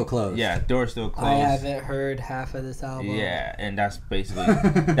still closed. Yeah, door's still closed. I haven't heard half of this album. Yeah, and that's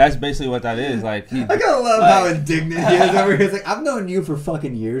basically what that is. Like, I gotta love how indignant he is over here. He's like, I've known you for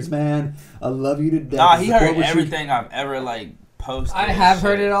fucking years, man. I love you to death. Nah, he heard everything I've ever like posted. I have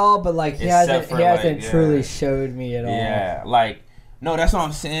heard it all, but like he hasn't truly showed me it all. Yeah, like. No, that's what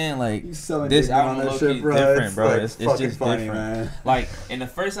I'm saying. Like, so this album that shit, different, bro. Like, it's just funny, different. Man. Like, in the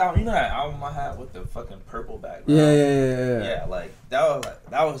first album, that album I had with the fucking purple background. Yeah. Yeah, like that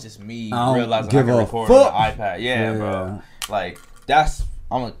was just me realizing I could record on the iPad. Yeah, bro. Like that's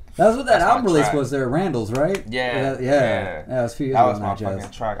what that album release was there at Randall's, right? Yeah. That was a few years ago. That was my fucking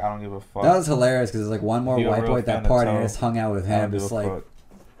track. I don't give a fuck. That was hilarious because it's like one more white boy at that party and I just hung out with him. Just like.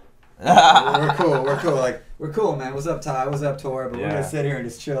 We're cool. Like, we're cool, man. What's up, Ty? What's up, Tor? But we're gonna sit here and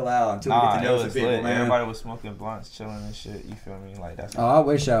just chill out until we get to know some people, man. Everybody was smoking blunts, chilling and shit. You feel me? Like that's. Oh, I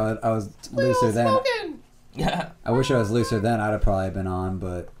wish I was looser then. Yeah. I wish I was looser then. I'd have probably been on,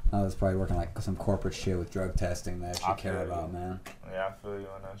 but I was probably working like some corporate shit with drug testing that I actually care about, man. Yeah, I feel you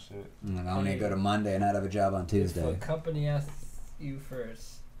on that shit. And I only go to Monday and not have a job on Tuesday. If a company asks you for a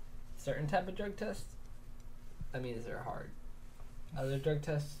certain type of drug test, I mean, is there hard? Other drug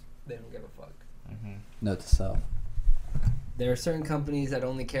tests, they don't give a fuck. Note to self. There are certain companies that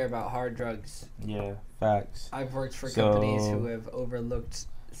only care about hard drugs. Yeah, facts. I've worked for companies who have overlooked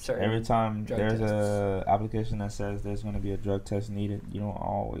certain every time drug there's tests. a application that says there's going to be a drug test needed, you don't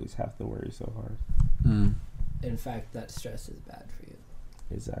always have to worry so hard. In fact, that stress is bad for you.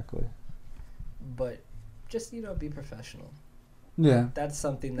 Exactly. But just be professional. Yeah. That's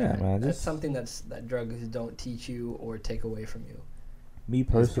something that drugs don't teach you or take away from you. Me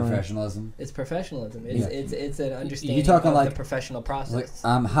personally, it's professionalism. It's an understanding you talking of like, the professional process. Like,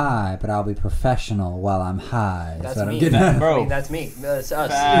 I'm high, but I'll be professional while I'm high. That's what me, I'm getting at. bro. I mean, that's me. That's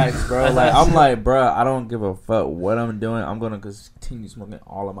us. Facts, bro. Like I'm like, bro, I don't give a fuck what I'm doing. I'm gonna continue smoking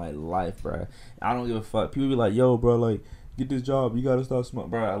all of my life, bro. I don't give a fuck. People be like, yo, bro, like get this job. You gotta stop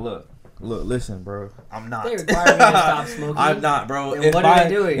smoking, bro. Look, listen, bro. I'm not. They require me to stop smoking. I'm not, bro. What am I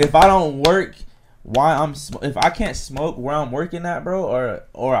doing? If I don't work if I can't smoke where I'm working at, bro, or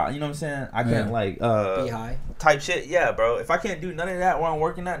you know what I'm saying, I can't like be high type shit. Yeah, bro. If I can't do none of that where I'm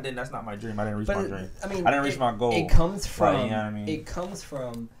working at, then that's not my dream. I didn't reach my dream. I mean, I didn't reach my goal. It comes from. Like, you know what I mean? It comes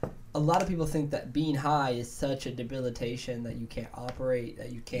from. A lot of people think that being high is such a debilitation that you can't operate,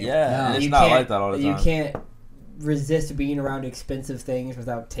 that you can't. Yeah, it's not like that all the time. You can't resist being around expensive things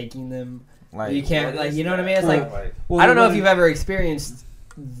without taking them. Like, you can't, like, you know what I mean? It's like well, I don't know if you've ever experienced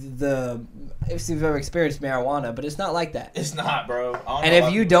marijuana, but it's not like that. It's not, bro. And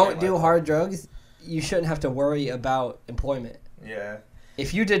if you don't do hard drugs, you shouldn't have to worry about employment. Yeah.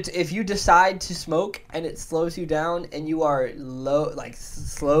 If you decide to smoke and it slows you down and you are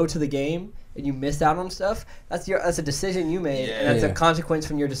slow to the game and you miss out on stuff, that's a decision you made, and that's a consequence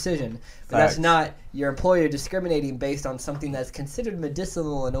from your decision. But that's not your employer discriminating based on something that's considered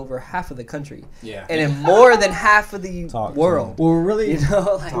medicinal in over half of the country. Yeah. And in more than half of the world. Well, really, you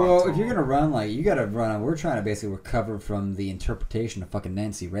know, like, well, if you're gonna run, like, you gotta run. We're trying to basically recover from the interpretation of fucking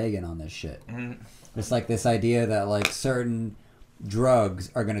Nancy Reagan on this shit. Mm-hmm. It's like this idea that like certain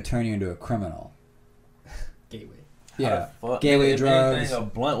drugs are gonna turn you into a criminal. Gateway. Yeah, gateway drugs. Anything, a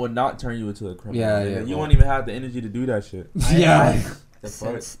blunt would not turn you into a criminal. Yeah. You won't even have the energy to do that shit.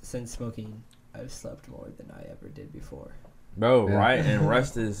 Since smoking, I've slept more than I ever did before. Bro, right? And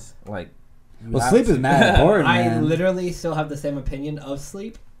rest is like. Well, sleep is mad important. I literally still have the same opinion of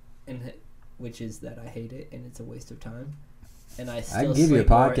sleep, which is that I hate it and it's a waste of time. And I can give you a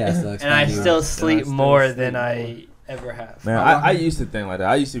podcast though, and I still sleep more than I ever have. Man, I used to think like that.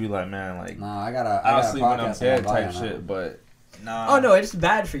 I used to be like, man, like, no, I'll sleep when I'm dead type shit, but nah. Oh no, it's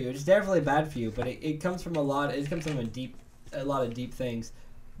bad for you. It's definitely bad for you, but it comes from a lot of deep things.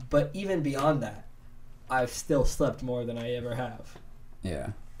 But even beyond that, I've still slept more than I ever have. Yeah.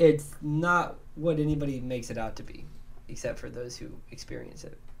 It's not what anybody makes it out to be, except for those who experience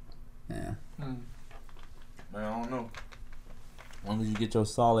it. Yeah. Man, I don't know. As long as you get your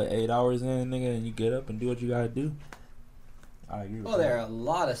solid 8 hours in, nigga, and you get up and do what you gotta do, I agree with Well, there are a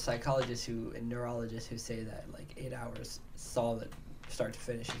lot of psychologists and neurologists who say that like 8 hours solid, start to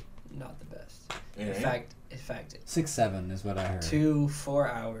finish, is not the best. Yeah. In fact, 6-7 is what I heard. 2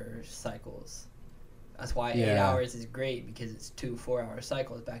 4-hour cycles. That's why 8 hours is great, because it's 2 4-hour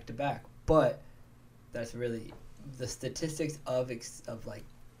cycles back to back. But that's really the statistics of like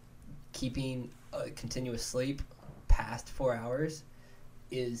keeping a continuous sleep past 4 hours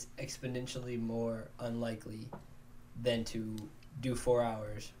is exponentially more unlikely than to do 4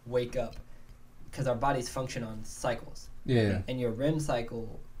 hours, wake up, because our bodies function on cycles. Yeah. And your REM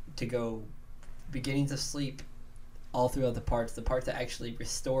cycle to go beginnings of sleep all throughout the parts that actually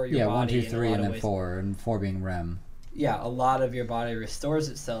restore your body. 1, 2, 3, and then 4, and 4 being REM. Yeah, a lot of your body restores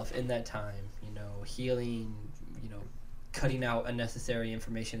itself in that time. You know, healing, cutting out unnecessary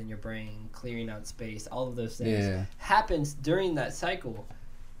information in your brain, clearing out space, all of those things happens during that cycle.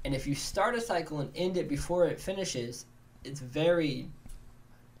 And if you start a cycle and end it before it finishes, it's very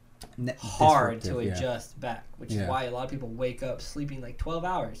hard to adjust back, which is why a lot of people wake up sleeping like 12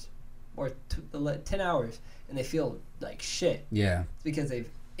 hours or 10 hours and they feel like shit. Yeah. It's because they've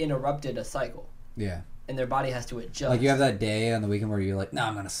interrupted a cycle. Yeah. And their body has to adjust. Like, you have that day on the weekend where you're like, no,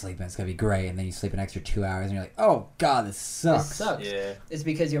 I'm going to sleep and it's going to be great. And then you sleep an extra 2 hours and you're like, oh, God, this sucks. It sucks. Yeah. It's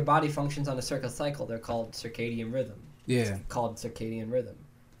because your body functions on a circadian cycle. They're called circadian rhythm. Yeah. It's called circadian rhythm.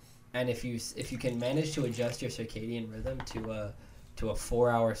 And if you can manage to adjust your circadian rhythm to a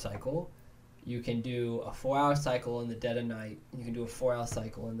 4-hour cycle, you can do a 4-hour cycle in the dead of night. You can do a 4-hour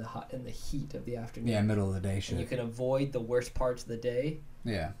cycle in the heat of the afternoon. Yeah, middle of the day shit. And you can avoid the worst parts of the day.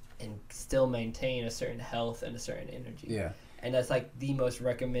 Yeah. And still maintain a certain health and a certain energy. Yeah. And that's like the most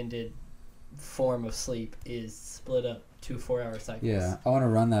recommended form of sleep is split up 2 4-hour cycles. Yeah, I want to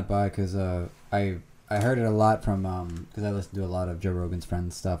run that by because I heard it a lot from because I listen to a lot of Joe Rogan's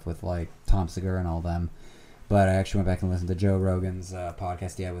friends stuff with like Tom Segura and all them. But I actually went back and listened to Joe Rogan's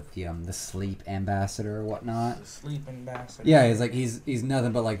podcast with the sleep ambassador or whatnot. The sleep ambassador. Yeah, he's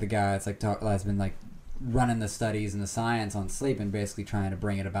nothing but like the guy that's like that's been like running the studies and the science on sleep and basically trying to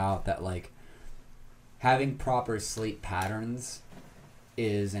bring it about that like having proper sleep patterns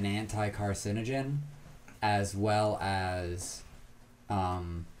is an anti-carcinogen as well as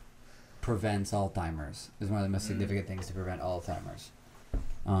prevents Alzheimer's. Is one of the most significant things to prevent Alzheimer's.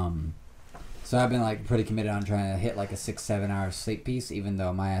 So I've been like pretty committed on trying to hit like a 6-7 hour sleep piece, even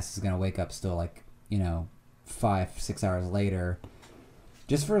though my ass is gonna wake up still like 5-6 hours later,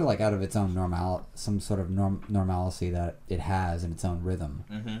 just for like out of its own some sort of normalcy that it has in its own rhythm.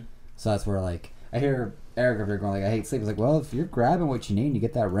 Mm-hmm. So that's where like I hear Eric, if you're going like, I hate sleep, it's like, well, if you're grabbing what you need and you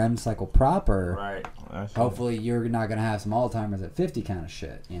get that REM cycle proper, right? Hopefully you're not gonna have some Alzheimer's at 50 kind of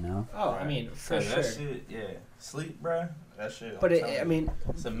shit, you know? Oh, I mean, for sure. That shit, yeah. Sleep, bro. That shit. But I mean,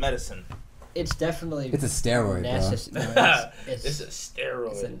 it's a medicine. It's definitely. It's a steroid, bro. No, it's a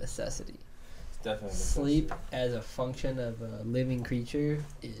steroid. It's a necessity. It's definitely sleep as a function of a living creature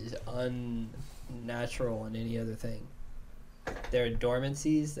is unnatural in any other thing. There are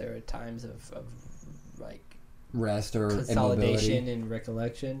dormancies. There are times of like rest or consolidation immobility. And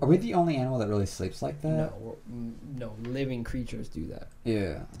recollection. Are we the only animal that really sleeps like that? No, living creatures do that.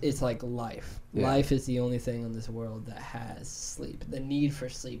 Yeah. It's like life. Yeah. Life is the only thing on this world that has sleep. The need for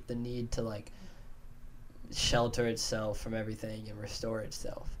sleep, the need to like shelter itself from everything and restore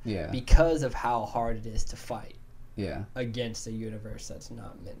itself. Yeah. Because of how hard it is to fight. Yeah. Against a universe that's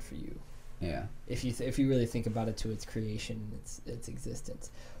not meant for you. Yeah. If you really think about it, to its creation, its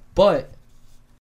existence. But